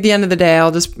way. I think at the end of the day,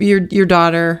 your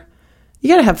daughter, you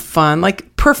got to have fun.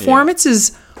 Like performance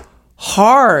is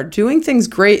hard. Doing things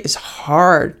great is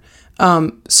hard.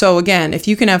 So again, if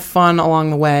you can have fun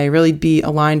along the way, really be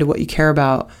aligned to what you care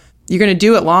about, you're going to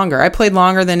do it longer. I played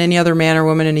longer than any other man or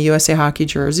woman in a USA Hockey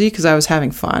jersey because I was having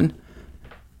fun.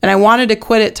 And I wanted to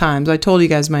quit at times. I told you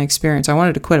guys my experience. I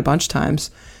wanted to quit a bunch of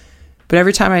times. But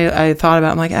every time I thought about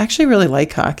it, I'm like, I actually really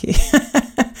like hockey.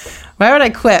 Why would I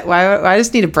quit? Why I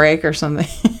just need a break or something?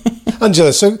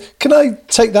 Angela, so can I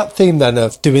take that theme then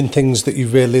of doing things that you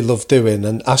really love doing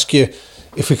and ask you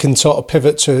if we can sort of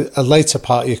pivot to a later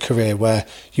part of your career where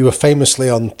you were famously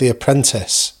on The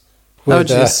Apprentice with,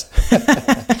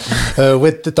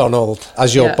 with the Donald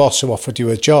as your boss who offered you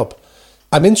a job.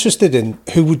 I'm interested in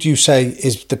who would you say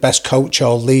is the best coach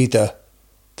or leader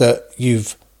that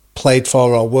you've played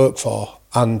for or worked for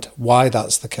and why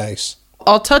that's the case?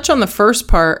 I'll touch on the first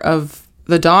part of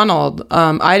the Donald.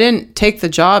 I didn't take the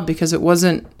job because it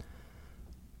wasn't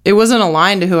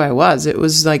aligned to who I was. It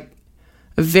was like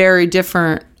a very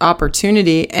different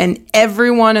opportunity, and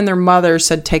everyone and their mother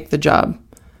said take the job.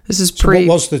 This is So what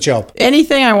was the job?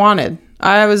 Anything I wanted.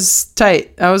 I was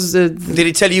tight. Did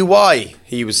he tell you why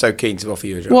he was so keen to offer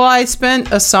you a job? Well, I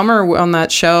spent a summer on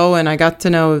that show, and I got to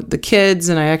know the kids,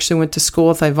 and I actually went to school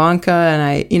with Ivanka,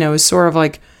 and it was sort of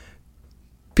like,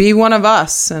 be one of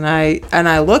us. And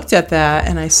I looked at that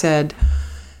and I said,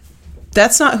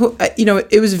 that's not who,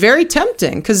 it was very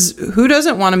tempting because who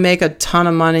doesn't want to make a ton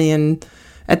of money? And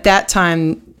at that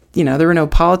time, there were no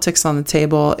politics on the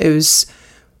table. It was,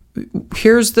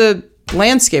 here's the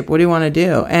landscape. What do you want to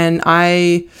do? And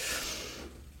I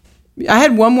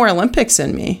had one more Olympics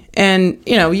in me, and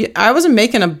I wasn't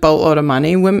making a boatload of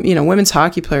money. Women's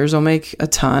hockey players don't make a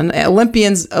ton.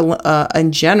 Olympians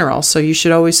in general, so you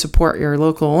should always support your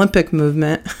local Olympic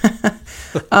movement.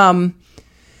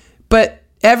 But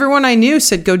everyone I knew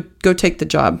said, "Go take the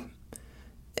job."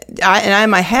 In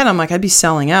my head, I'm like, I'd be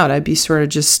selling out. I'd be sort of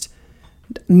just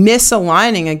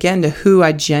misaligning again to who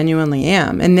I genuinely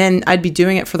am, and then I'd be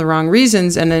doing it for the wrong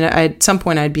reasons, and then at some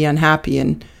point I'd be unhappy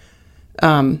and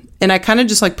I kind of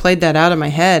just like played that out in my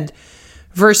head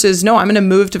versus, no, I'm going to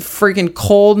move to freaking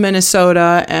cold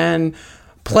Minnesota and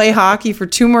play hockey for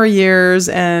 2 more years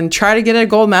and try to get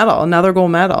another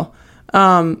gold medal.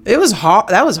 It was hard.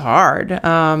 That was hard.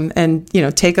 And,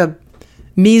 take a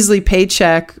measly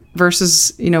paycheck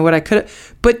versus, what I could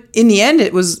have. But in the end,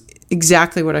 it was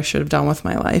exactly what I should have done with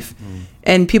my life.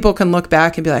 And people can look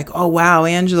back and be like, oh, wow,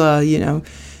 Angela,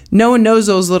 no one knows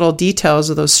those little details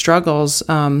of those struggles.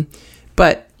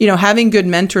 But, having good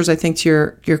mentors, I think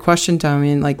to your question,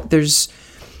 Tommy, and like there's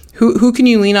who can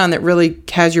you lean on that really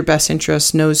has your best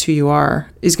interest, knows who you are,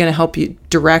 is going to help you,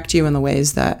 direct you in the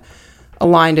ways that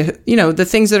align to, the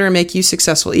things that are going to make you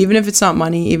successful, even if it's not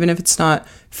money, even if it's not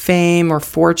fame or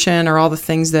fortune or all the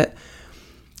things that,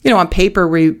 on paper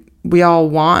we all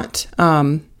want.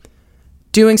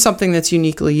 Doing something that's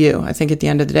uniquely you, I think at the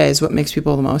end of the day is what makes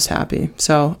people the most happy.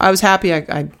 So I was happy.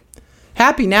 I'm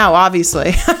happy now,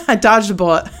 obviously. I dodged a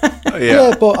bullet.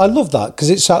 Yeah, but I love that because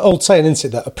it's that old saying, isn't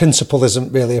it, that a principle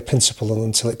isn't really a principle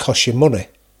until it costs you money.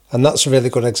 And that's a really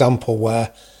good example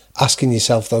where asking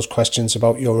yourself those questions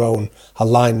about your own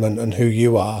alignment and who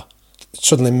you are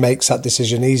suddenly makes that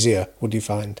decision easier, would you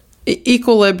find?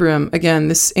 Equilibrium, again,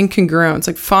 this incongruence.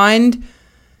 Like find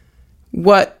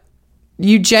what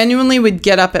you genuinely would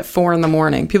get up at 4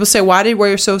 a.m. People say, why were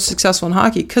you so successful in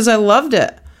hockey? Because I loved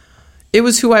it. It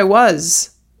was who I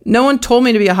was. No one told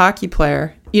me to be a hockey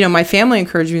player. My family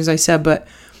encouraged me, as I said, but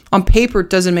on paper, it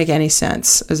doesn't make any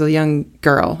sense as a young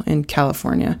girl in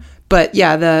California. But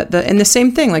yeah, and the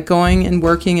same thing, like going and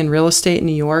working in real estate in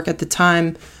New York at the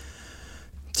time,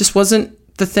 just wasn't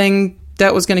the thing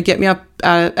that was going to get me up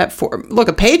at 4. Look,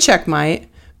 a paycheck might,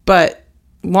 but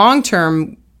long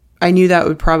term, I knew that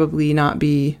would probably not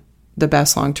be the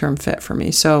best long-term fit for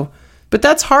me. So, but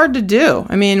that's hard to do.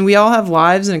 I mean, we all have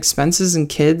lives and expenses and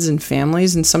kids and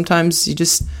families, and sometimes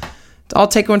I'll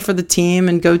take one for the team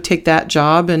and go take that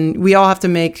job, and we all have to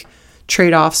make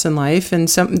trade-offs in life, and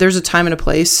there's a time and a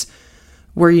place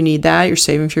where you need that. You're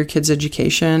saving for your kids'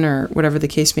 education or whatever the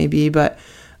case may be, but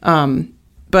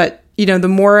the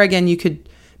more, again, you could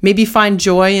maybe find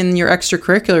joy in your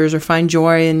extracurriculars or find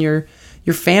joy in your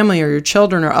family or your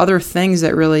children or other things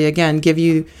that really, again,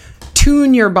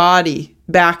 tune your body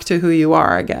back to who you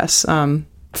are, I guess.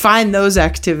 Find those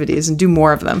activities and do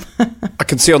more of them. I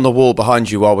can see on the wall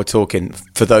behind you while we're talking,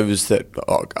 for those that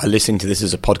are listening to this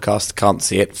as a podcast, can't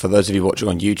see it. For those of you watching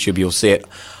on YouTube, you'll see it.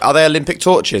 Are they Olympic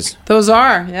torches? Those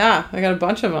are, yeah. I got a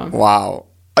bunch of them. Wow.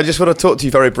 I just want to talk to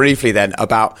you very briefly then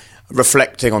about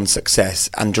reflecting on success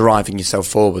and driving yourself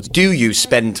forward. Do you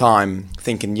spend time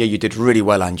thinking, yeah, you did really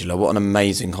well, Angela, what an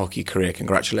amazing hockey career,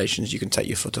 congratulations, you can take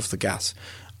your foot off the gas?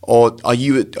 Or are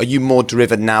you more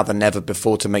driven now than ever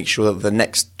before to make sure that the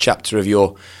next chapter of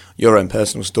your own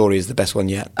personal story is the best one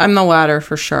yet? I'm the latter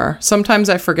for sure. Sometimes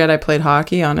I forget I played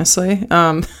hockey, honestly.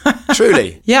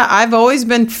 Truly? Yeah, I've always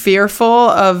been fearful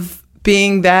of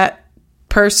being that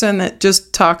person that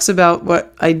just talks about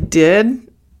what I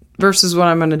did versus what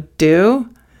I'm going to do.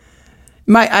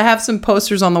 I have some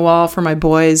posters on the wall for my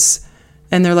boys,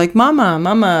 and they're like,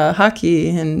 Mama, hockey.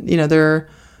 And, they're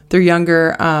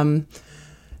younger.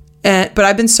 But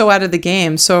I've been so out of the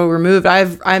game, so removed.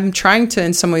 I'm trying to,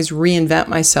 in some ways, reinvent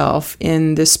myself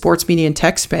in this sports media and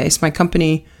tech space. My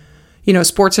company,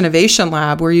 Sports Innovation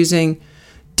Lab, we're using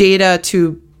data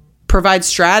to provide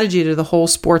strategy to the whole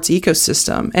sports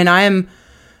ecosystem. And I am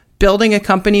building a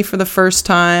company for the first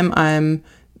time. I'm,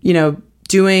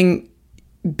 doing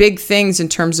big things in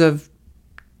terms of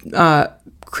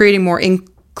creating more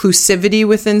inclusivity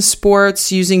within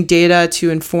sports, using data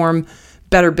to inform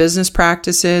better business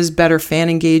practices, better fan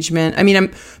engagement. I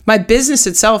mean, my business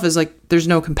itself is like, there's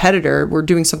no competitor. We're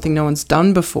doing something no one's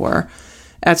done before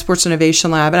at Sports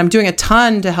Innovation Lab. And I'm doing a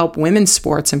ton to help women's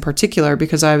sports in particular,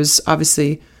 because I was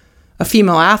obviously a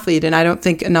female athlete, and I don't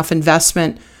think enough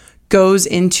investment goes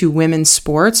into women's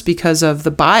sports because of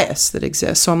the bias that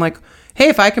exists. So I'm like, hey,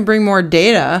 if I can bring more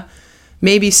data,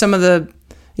 maybe some of the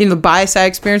the bias I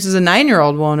experience as a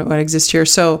 9-year-old won't exist here.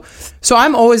 So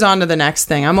I'm always on to the next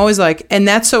thing. I'm always like, and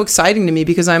that's so exciting to me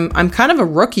because I'm kind of a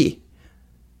rookie.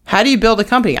 How do you build a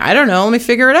company? I don't know. Let me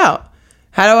figure it out.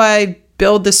 How do I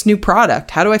build this new product?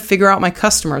 How do I figure out my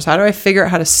customers? How do I figure out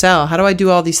how to sell? How do I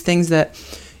do all these things that,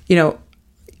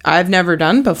 I've never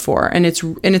done before? And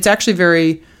it's actually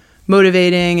very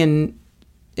motivating, and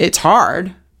it's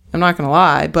hard. I'm not going to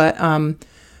lie,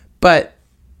 but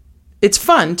it's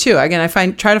fun too.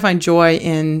 Again, try to find joy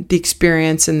in the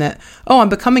experience, and that, I'm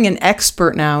becoming an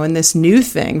expert now in this new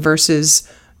thing versus,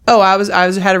 I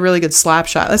had a really good slap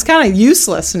shot. That's kind of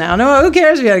useless now. No, who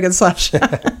cares if you had a good slap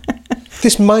shot?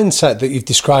 This mindset that you've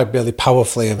described really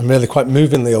powerfully and really quite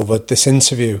movingly over this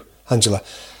interview, Angela,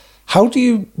 how do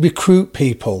you recruit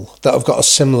people that have got a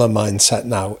similar mindset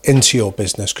now into your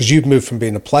business? Because you've moved from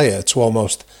being a player to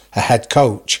almost a head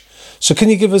coach. So can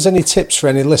you give us any tips for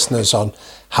any listeners on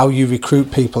how you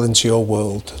recruit people into your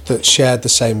world that share the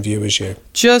same view as you?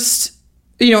 Just,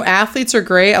 athletes are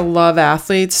great. I love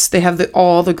athletes. They have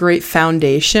all the great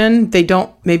foundation. They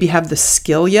don't maybe have the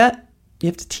skill yet. You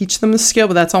have to teach them the skill,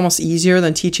 but that's almost easier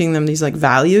than teaching them these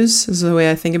values, is the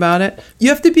way I think about it. You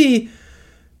have to be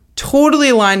totally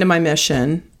aligned to my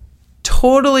mission,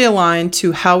 totally aligned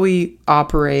to how we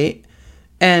operate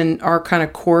and our kind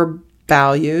of core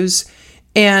values,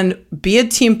 and be a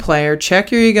team player,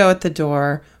 check your ego at the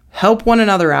door, help one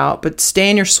another out, but stay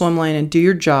in your swim lane and do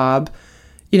your job.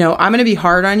 I'm going to be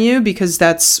hard on you because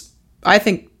I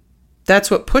think that's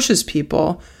what pushes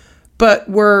people, but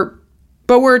we're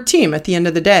a team at the end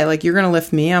of the day. You're going to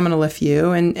lift me, I'm going to lift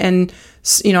you. And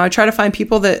I try to find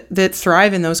people that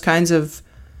thrive in those kinds of,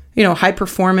 high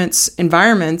performance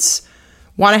environments,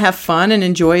 want to have fun and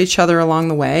enjoy each other along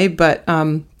the way, but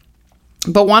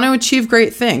want to achieve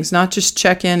great things, not just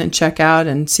check in and check out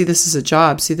and see this as a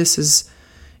job. See this as,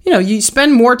 you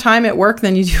spend more time at work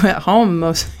than you do at home,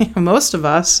 most of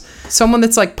us. Someone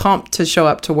that's pumped to show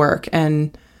up to work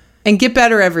and get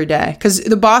better every day, because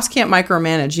the boss can't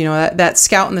micromanage, that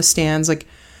scout in the stands.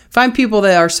 Find people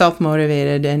that are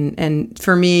self-motivated. And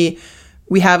for me,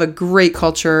 we have a great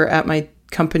culture at my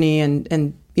company,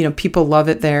 and people love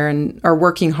it there and are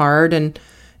working hard. And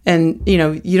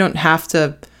you don't have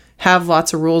to have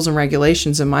lots of rules and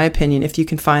regulations, in my opinion, if you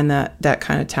can find that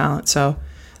kind of talent. So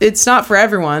it's not for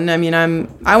everyone. I mean,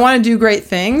 I want to do great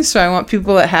things. So I want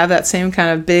people that have that same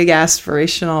kind of big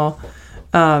aspirational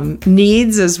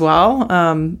needs as well.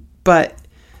 But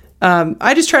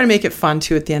I just try to make it fun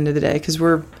too at the end of the day, because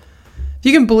if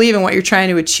you can believe in what you're trying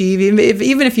to achieve,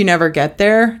 even if you never get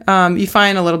there, you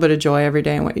find a little bit of joy every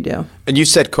day in what you do. And you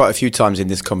said quite a few times in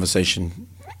this conversation,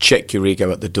 check your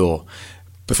ego at the door.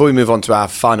 Before we move on to our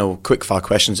final quickfire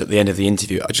questions at the end of the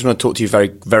interview, I just want to talk to you very,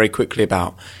 very quickly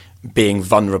about being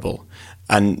vulnerable.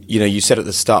 And, you said at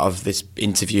the start of this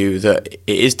interview that it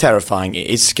is terrifying, it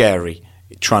is scary,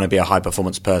 trying to be a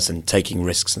high-performance person, taking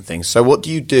risks and things. So what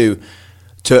do you do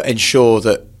to ensure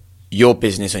that your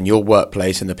business and your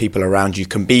workplace and the people around you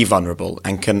can be vulnerable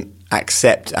and can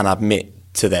accept and admit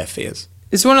to their fears?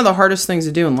 It's one of the hardest things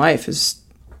to do in life is,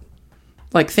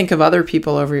 think of other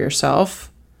people over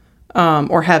yourself,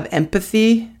 or have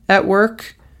empathy at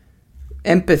work.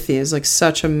 Empathy is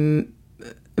such an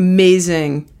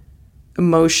amazing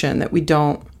emotion that we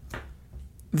don't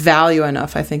value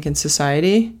enough, I think, in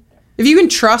society. If you can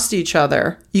trust each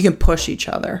other, you can push each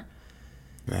other.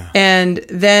 Yeah. And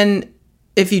then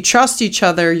if you trust each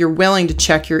other, you're willing to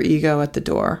check your ego at the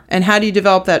door. And how do you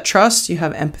develop that trust? You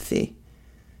have empathy.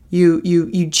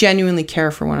 You genuinely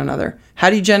care for one another. How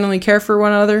do you genuinely care for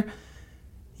one another?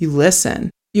 You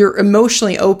listen. You're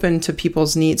emotionally open to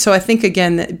people's needs. So I think,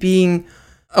 again, that being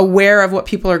aware of what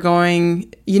people are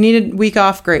going, you need a week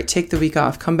off, great, take the week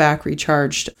off, come back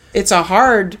recharged. It's a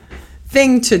hard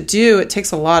thing to do. It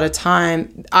takes a lot of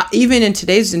time. Even in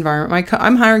today's environment,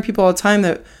 I'm hiring people all the time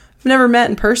that I've never met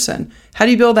in person. How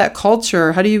do you build that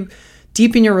culture? How do you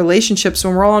deepen your relationships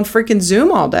when we're all on freaking Zoom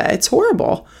all day? It's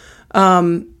horrible.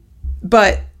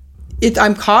 But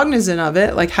I'm cognizant of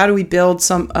it. How do we build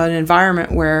an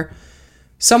environment where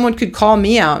someone could call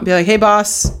me out and be like, hey,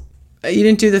 boss, you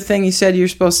didn't do the thing you said you're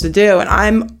supposed to do. And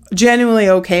I'm genuinely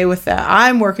okay with that.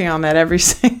 I'm working on that every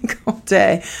single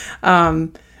day.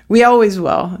 We always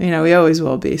will, we always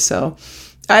will be. So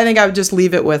I think I would just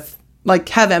leave it with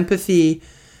have empathy,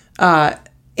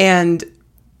 and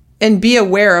be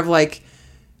aware of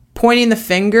pointing the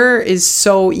finger is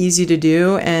so easy to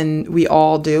do, and we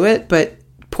all do it, but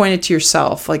point it to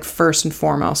yourself, first and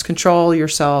foremost. Control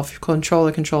yourself, control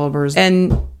the controllables,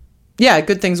 and yeah,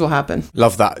 good things will happen.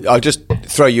 Love that. I'll just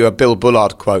throw you a Bill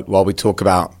Bullard quote while we talk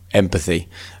about empathy.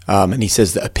 And he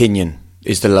says that opinion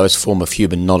is the lowest form of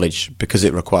human knowledge because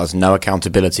it requires no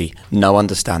accountability, no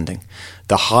understanding.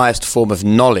 The highest form of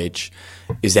knowledge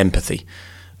is empathy,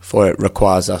 for it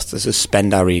requires us to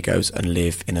suspend our egos and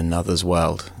live in another's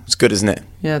world. It's good, isn't it?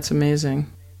 Yeah, it's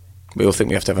amazing. We all think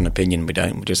we have to have an opinion. We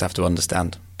don't. We just have to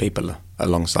understand people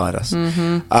alongside us.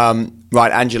 Mm-hmm.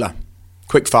 Right, Angela,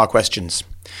 quick fire questions.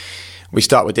 We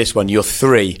start with this one. Your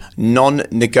 3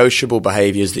 non-negotiable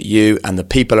behaviours that you and the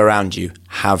people around you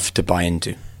have to buy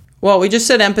into. Well, we just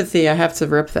said empathy. I have to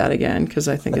rip that again because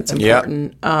I think it's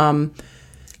important. Yep.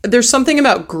 There's something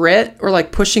about grit or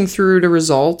pushing through to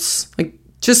results.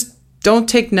 Just don't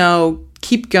take no,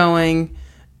 keep going.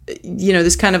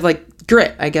 This kind of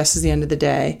grit, I guess, is the end of the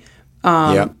day.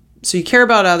 So you care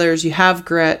about others, you have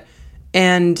grit,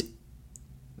 and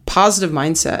positive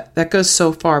mindset. That goes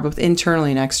so far, both internally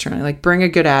and externally. Bring a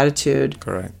good attitude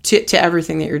to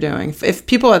everything that you're doing. If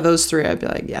people had those 3, I'd be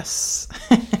like, yes.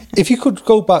 If you could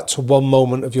go back to one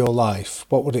moment of your life,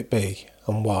 what would it be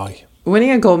and why?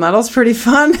 Winning a gold medal is pretty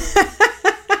fun.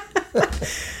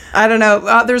 I don't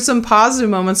know. There's some positive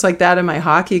moments like that in my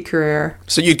hockey career.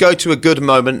 So you'd go to a good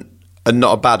moment and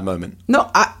not a bad moment? No,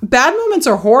 bad moments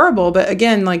are horrible, but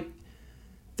again,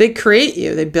 they create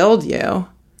you, they build you.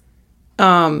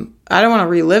 I don't want to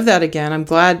relive that again. I'm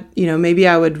glad, maybe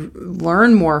I would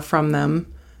learn more from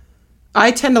them.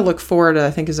 I tend to look forward,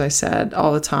 I think, as I said,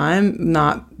 all the time,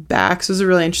 not back. So this is a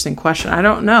really interesting question. I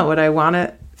don't know. Would I want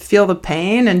to feel the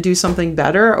pain and do something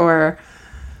better, or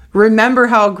remember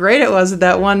how great it was at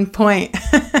that one point?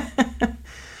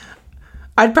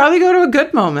 I'd probably go to a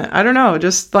good moment. I don't know.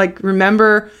 Just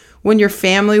remember when your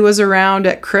family was around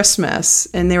at Christmas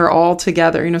and they were all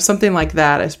together, something like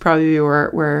that is probably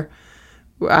where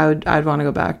I'd want to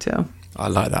go back to. I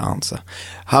like that answer.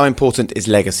 How important is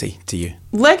legacy to you?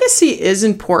 Legacy is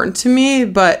important to me,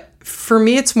 but for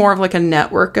me, it's more of a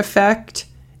network effect.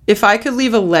 If I could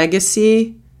leave a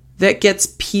legacy that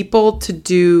gets people to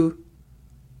do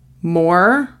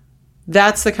more,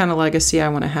 that's the kind of legacy I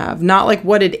want to have. Not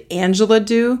what did Angela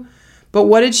do, but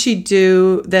what did she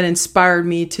do that inspired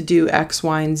me to do X,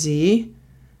 Y, and Z?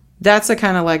 That's the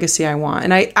kind of legacy I want.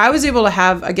 And I was able to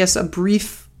have, I guess, a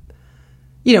brief,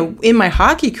 in my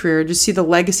hockey career, to see the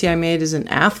legacy I made as an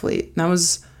athlete. And that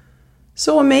was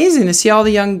so amazing to see all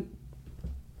the young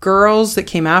girls that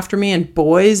came after me and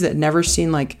boys that had never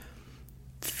seen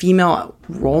female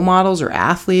role models or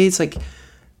athletes.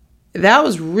 That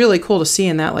was really cool to see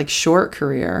in that short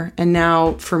career. And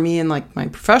now for me in my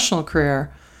professional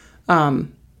career,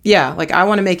 yeah, like I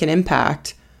want to make an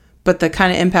impact, but the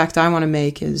kind of impact I want to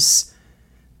make is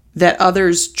that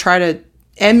others try to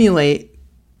emulate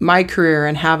my career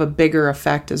and have a bigger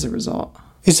effect as a result.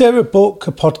 Is there a book,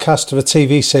 a podcast, or a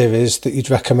TV series that you'd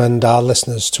recommend our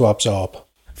listeners to absorb?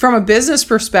 From a business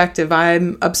perspective,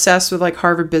 I'm obsessed with like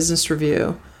Harvard Business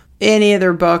Review, any of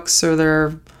their books or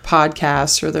their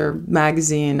podcasts or their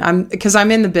magazine. Because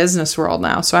I'm in the business world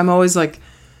now, so I'm always like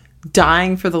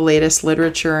dying for the latest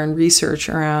literature and research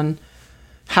around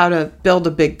how to build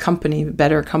a big company,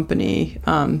 better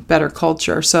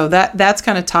culture. So that's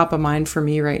kind of top of mind for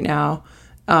me right now,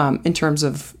 in terms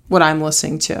of what I'm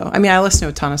listening to. I mean, I listen to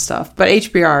a ton of stuff, but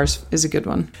HBR is a good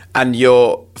one. And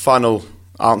your final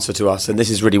answer to us, and this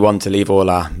is really one to leave all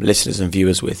our listeners and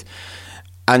viewers with.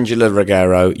 Angela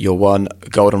Ruggiero, your one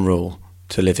golden rule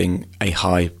to living a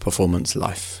high performance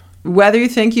life. Whether you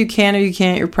think you can or you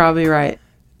can't, you're probably right.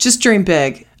 Just dream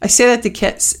big. I say that to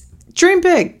kids. Dream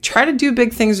big. Try to do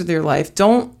big things with your life.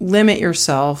 Don't limit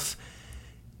yourself.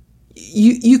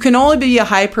 You can only be a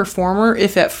high performer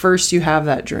if at first you have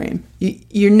that dream.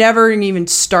 You're never going to even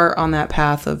start on that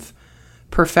path of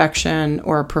perfection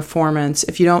or performance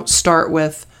if you don't start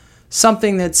with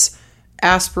something that's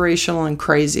aspirational and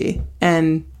crazy.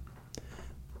 And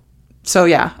so,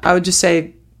 yeah, I would just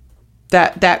say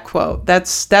that quote.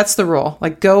 That's the rule.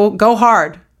 Like go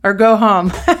hard or go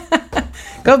home.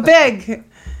 Go big.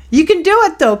 You can do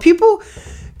it though. People,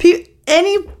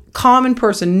 any common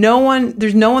person,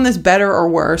 there's no one that's better or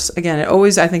worse. Again, it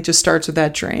always, I think, just starts with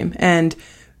that dream. And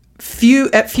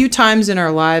few times in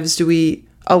our lives do we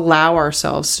allow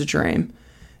ourselves to dream.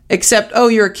 Except, oh,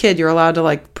 you're a kid. You're allowed to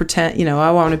like pretend,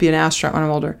 I want to be an astronaut when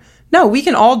I'm older. No, we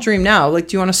can all dream now. Like,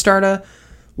 do you want to start a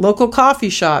local coffee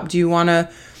shop? Do you want to,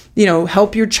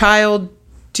 help your child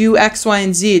do X, Y,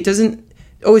 and Z? It doesn't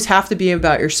always have to be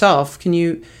about yourself.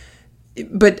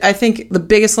 But I think the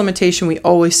biggest limitation we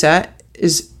always set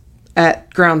is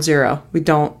at ground zero. We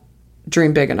don't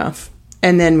dream big enough.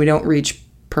 And then we don't reach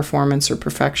performance or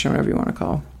perfection, whatever you want to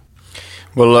call.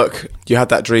 Well, look, you had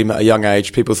that dream at a young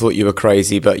age. People thought you were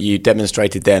crazy, but you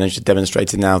demonstrated then, and you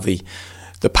demonstrated now the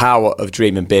power of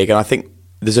dreaming big. And I think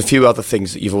there's a few other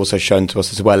things that you've also shown to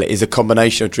us as well. It is a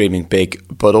combination of dreaming big,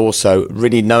 but also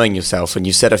really knowing yourself. And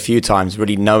you said a few times,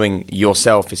 really knowing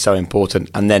yourself is so important.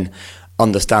 And then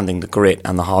understanding the grit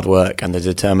and the hard work and the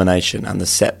determination and the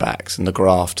setbacks and the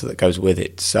graft that goes with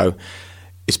it. So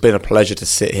it's been a pleasure to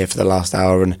sit here for the last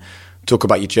hour and talk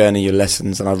about your journey, your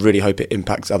lessons, and I really hope it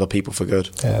impacts other people for good.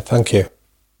 Yeah, thank you.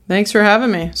 Thanks for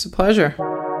having me. It's a pleasure.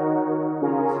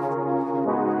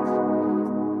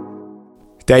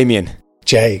 Damien.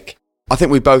 Jake. I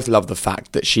think we both love the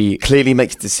fact that she clearly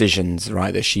makes decisions,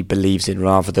 right, that she believes in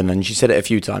rather than, and she said it a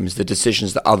few times, the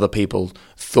decisions that other people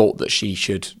thought that she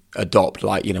should adopt,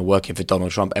 like, working for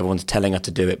Donald Trump. Everyone's telling her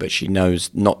to do it, but she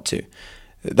knows not to.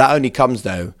 That only comes,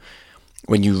 though,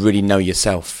 when you really know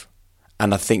yourself.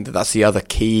 And I think that that's the other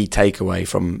key takeaway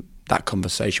from that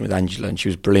conversation with Angela, and she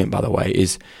was brilliant, by the way,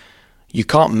 is you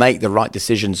can't make the right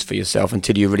decisions for yourself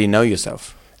until you really know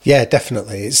yourself. Yeah,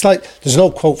 definitely. It's like, there's an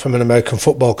old quote from an American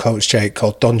football coach, Jake,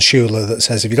 called Don Shula, that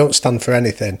says, if you don't stand for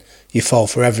anything, you fall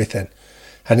for everything.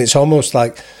 And it's almost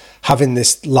like having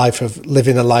this life of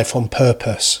living a life on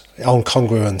purpose, on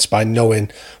congruence, by knowing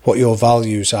what your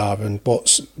values are and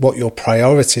what your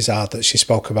priorities are that she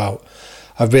spoke about,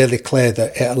 are really clear,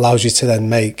 that it allows you to then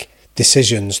make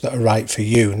decisions that are right for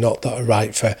you, not that are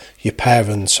right for your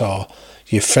parents or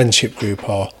your friendship group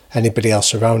or anybody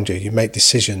else around you. You make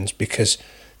decisions because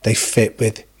they fit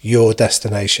with your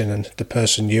destination and the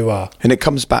person you are. And it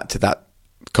comes back to that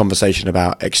conversation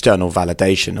about external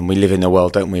validation, and we live in a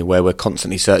world, don't we, where we're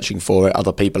constantly searching for it,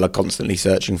 other people are constantly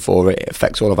searching for it, it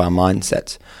affects all of our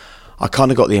mindsets. I kind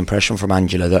of got the impression from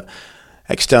Angela that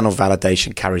external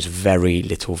validation carries very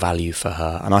little value for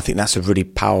her, and I think that's a really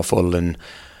powerful and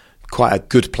quite a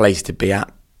good place to be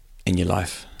at in your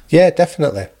life. Yeah,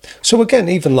 definitely. So again,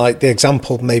 even like the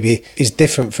example maybe is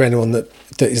different for anyone that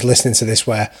is listening to this,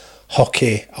 where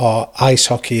hockey or ice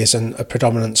hockey isn't a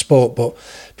predominant sport, but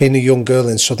being a young girl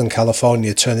in Southern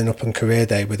California turning up on career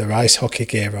day with her ice hockey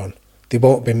gear on, there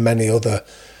won't be many other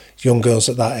young girls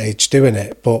at that age doing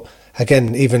it. But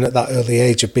again, even at that early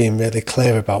age of being really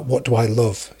clear about what do I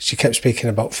love, she kept speaking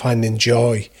about finding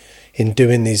joy in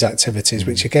doing these activities,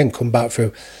 which again come back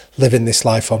through living this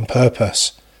life on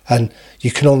purpose. And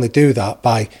you can only do that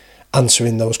by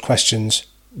answering those questions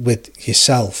with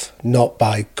yourself, not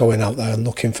by going out there and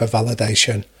looking for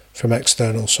validation from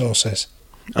external sources.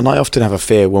 And I often have a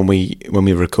fear when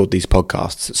we record these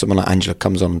podcasts that someone like Angela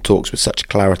comes on and talks with such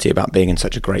clarity about being in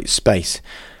such a great space.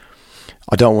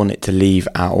 I don't want it to leave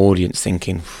our audience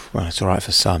thinking, well, it's all right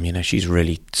for some, she's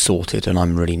really sorted and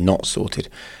I'm really not sorted.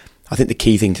 I think the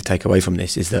key thing to take away from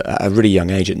this is that at a really young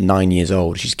age, at 9 years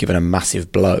old, she's given a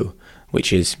massive blow,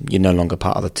 which is you're no longer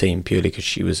part of the team purely because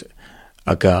she was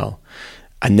a girl.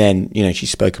 And then, she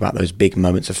spoke about those big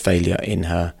moments of failure in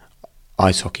her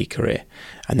ice hockey career.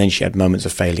 And then she had moments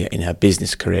of failure in her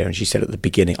business career. And she said at the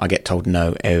beginning, I get told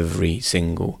no every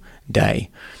single day.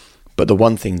 But the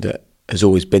one thing that has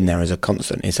always been there as a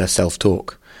constant is her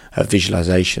self-talk, her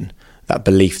visualization, that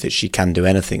belief that she can do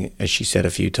anything, as she said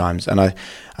a few times. And I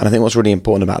think what's really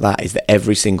important about that is that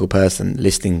every single person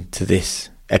listening to this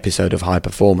episode of High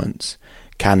Performance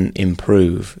can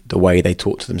improve the way they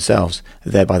talk to themselves.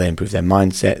 Thereby they improve their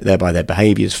mindset, thereby their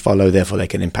behaviours follow, therefore they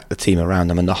can impact the team around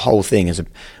them. And the whole thing is a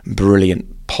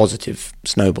brilliant, positive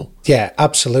snowball. Yeah,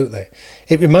 absolutely.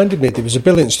 It reminded me, there was a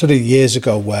brilliant study years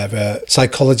ago where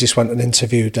psychologists went and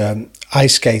interviewed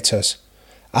ice skaters.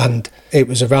 And it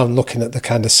was around looking at the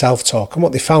kind of self-talk. And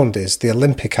what they found is the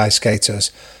Olympic ice skaters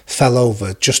fell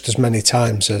over just as many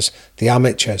times as the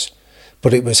amateurs.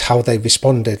 But it was how they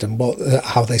responded and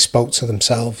how they spoke to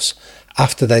themselves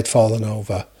after they'd fallen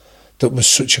over that was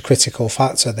such a critical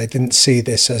factor. They didn't see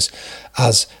this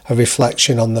as a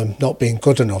reflection on them not being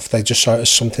good enough. They just saw it as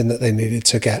something that they needed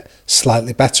to get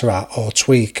slightly better at or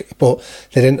tweak. But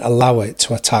they didn't allow it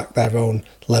to attack their own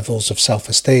levels of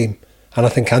self-esteem. And I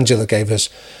think Angela gave us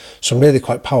some really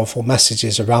quite powerful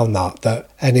messages around that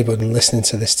anyone listening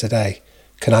to this today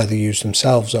can either use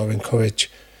themselves or encourage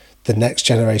the next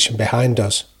generation behind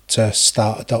us to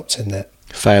start adopting it.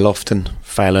 Fail often,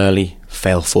 fail early,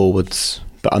 fail forwards,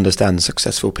 but understand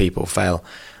successful people fail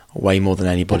way more than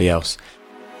anybody else.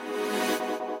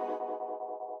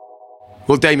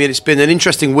 Well, Damien, it's been an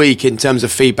interesting week in terms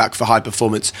of feedback for High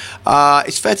Performance.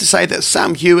 It's fair to say that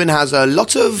Sam Heughan has a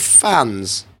lot of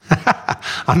fans.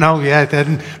 I know, yeah.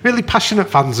 They're really passionate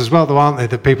fans as well, though, aren't they?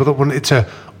 The people that wanted to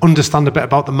understand a bit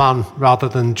about the man rather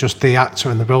than just the actor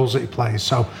and the roles that he plays.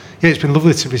 So, yeah, it's been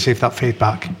lovely to receive that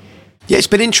feedback. Yeah, it's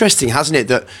been interesting, hasn't it,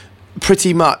 that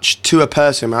pretty much to a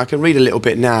person, I can read a little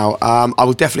bit now. I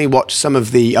will definitely watch some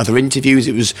of the other interviews.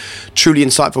 It was truly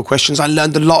insightful questions. I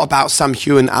learned a lot about Sam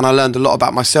Heughan and I learned a lot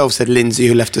about myself, said Lindsay,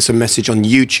 who left us a message on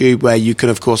YouTube where you can,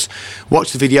 of course,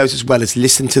 watch the videos as well as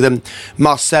listen to them.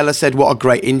 Marcella said, what a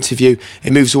great interview.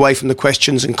 It moves away from the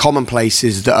questions and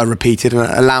commonplaces that are repeated and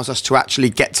allows us to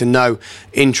actually get to know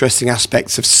interesting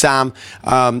aspects of Sam.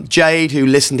 Jade, who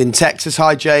listened in Texas.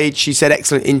 Hi, Jade. She said,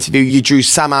 excellent interview. You drew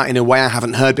Sam out in a way I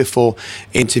haven't heard before.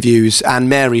 Interviews. And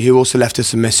Mary, who also left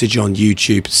us a message on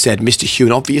YouTube, said Mr.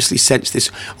 Heughan obviously sensed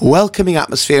this welcoming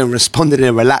atmosphere and responded in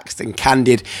a relaxed and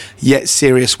candid yet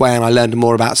serious way, and I learned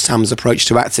more about Sam's approach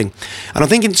to acting. And I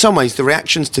think in some ways the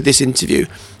reactions to this interview,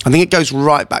 I think it goes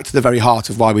right back to the very heart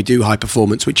of why we do High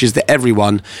Performance, which is that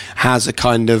everyone has a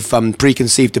kind of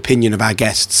preconceived opinion of our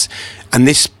guests. And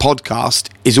this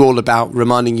podcast is all about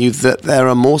reminding you that there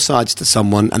are more sides to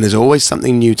someone and there's always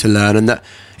something new to learn, and that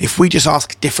if we just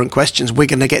ask different questions, we're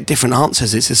going to get different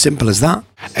answers. It's as simple as that.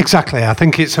 Exactly. I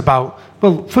think it's about,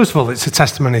 well, first of all, it's a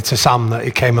testimony to Sam that he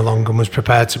came along and was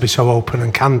prepared to be so open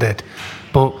and candid.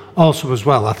 But also as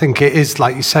well, I think it is,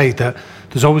 like you say, that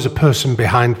there's always a person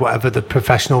behind whatever the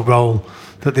professional role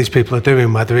that these people are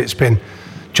doing, whether it's been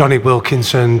Johnny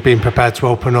Wilkinson being prepared to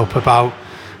open up about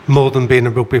more than being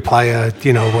a rugby player,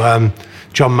 John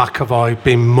McAvoy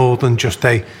being more than just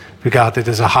regarded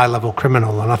as a high-level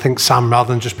criminal. And I think Sam,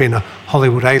 rather than just being a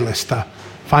Hollywood A-lister,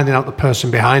 finding out the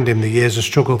person behind him, the years of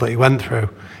struggle that he went through,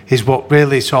 is what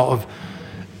really sort of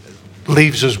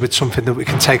leaves us with something that we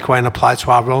can take away and apply to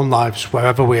our own lives,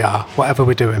 wherever we are, whatever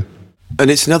we're doing. And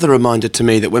it's another reminder to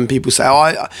me that when people say,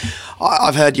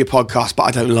 I've heard your podcast, but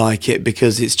I don't like it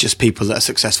because it's just people that are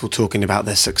successful talking about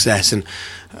their success. And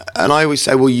I always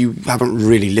say, well, you haven't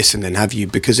really listened then, have you?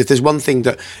 Because if there's one thing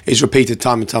that is repeated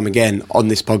time and time again on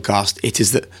this podcast, it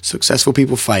is that successful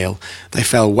people fail. They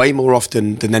fail way more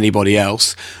often than anybody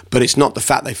else. But it's not the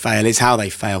fact they fail, it's how they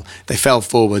fail. They fail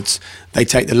forwards. They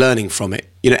take the learning from it.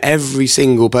 Every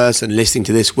single person listening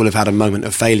to this will have had a moment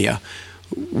of failure.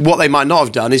 What they might not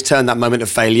have done is turn that moment of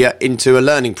failure into a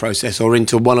learning process or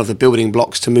into one of the building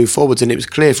blocks to move forwards. And it was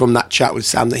clear from that chat with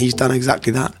Sam that he's done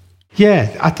exactly that.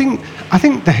 Yeah, I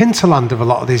think the hinterland of a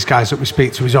lot of these guys that we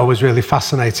speak to is always really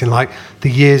fascinating, like the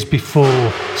years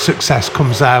before success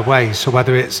comes their way. So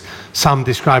whether it's Sam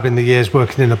describing the years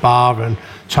working in a bar and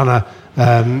trying to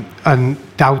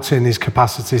and doubting his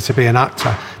capacity to be an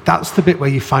actor, that's the bit where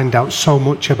you find out so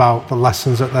much about the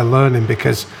lessons that they're learning,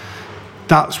 because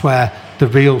that's where the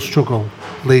real struggle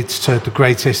leads to the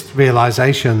greatest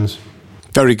realisations.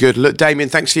 Very good. Look, Damien,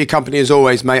 thanks for your company as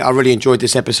always, mate. I really enjoyed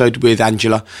this episode with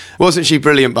Angela. Wasn't she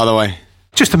brilliant, by the way?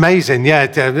 Just amazing, yeah.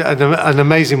 An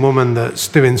amazing woman that's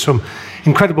doing some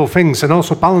incredible things and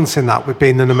also balancing that with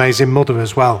being an amazing mother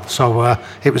as well. So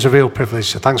it was a real privilege.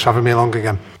 So thanks for having me along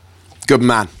again. Good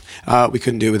man. We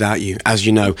couldn't do it without you, as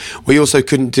you know. We also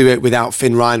couldn't do it without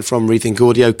Finn Ryan from Rethink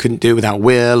Audio, couldn't do it without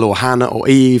Will or Hannah or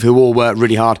Eve, who all worked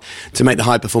really hard to make the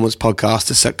High Performance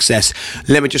Podcast a success.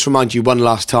 Let me just remind you one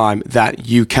last time that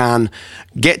you can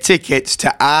get tickets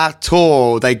to our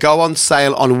tour. They go on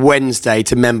sale on Wednesday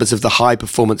to members of the High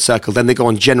Performance Circle. Then they go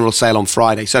on general sale on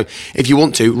Friday. So if you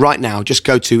want to, right now, just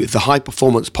go to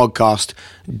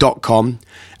thehighperformancepodcast.com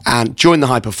and join the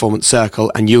High Performance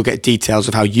Circle, and you'll get details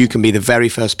of how you can be the very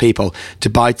first people to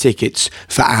buy tickets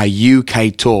for our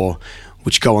UK tour,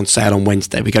 which go on sale on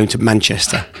Wednesday. We're going to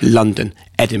Manchester, London,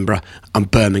 Edinburgh and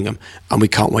Birmingham, and we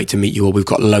can't wait to meet you all. We've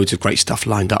got loads of great stuff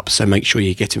lined up, so make sure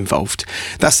you get involved.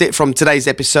 That's it from today's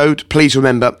episode. Please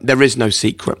remember, there is no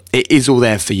secret. It is all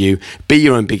there for you. Be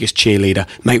your own biggest cheerleader.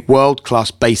 Make world-class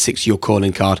basics your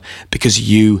calling card, because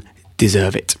you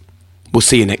deserve it. We'll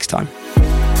see you next time.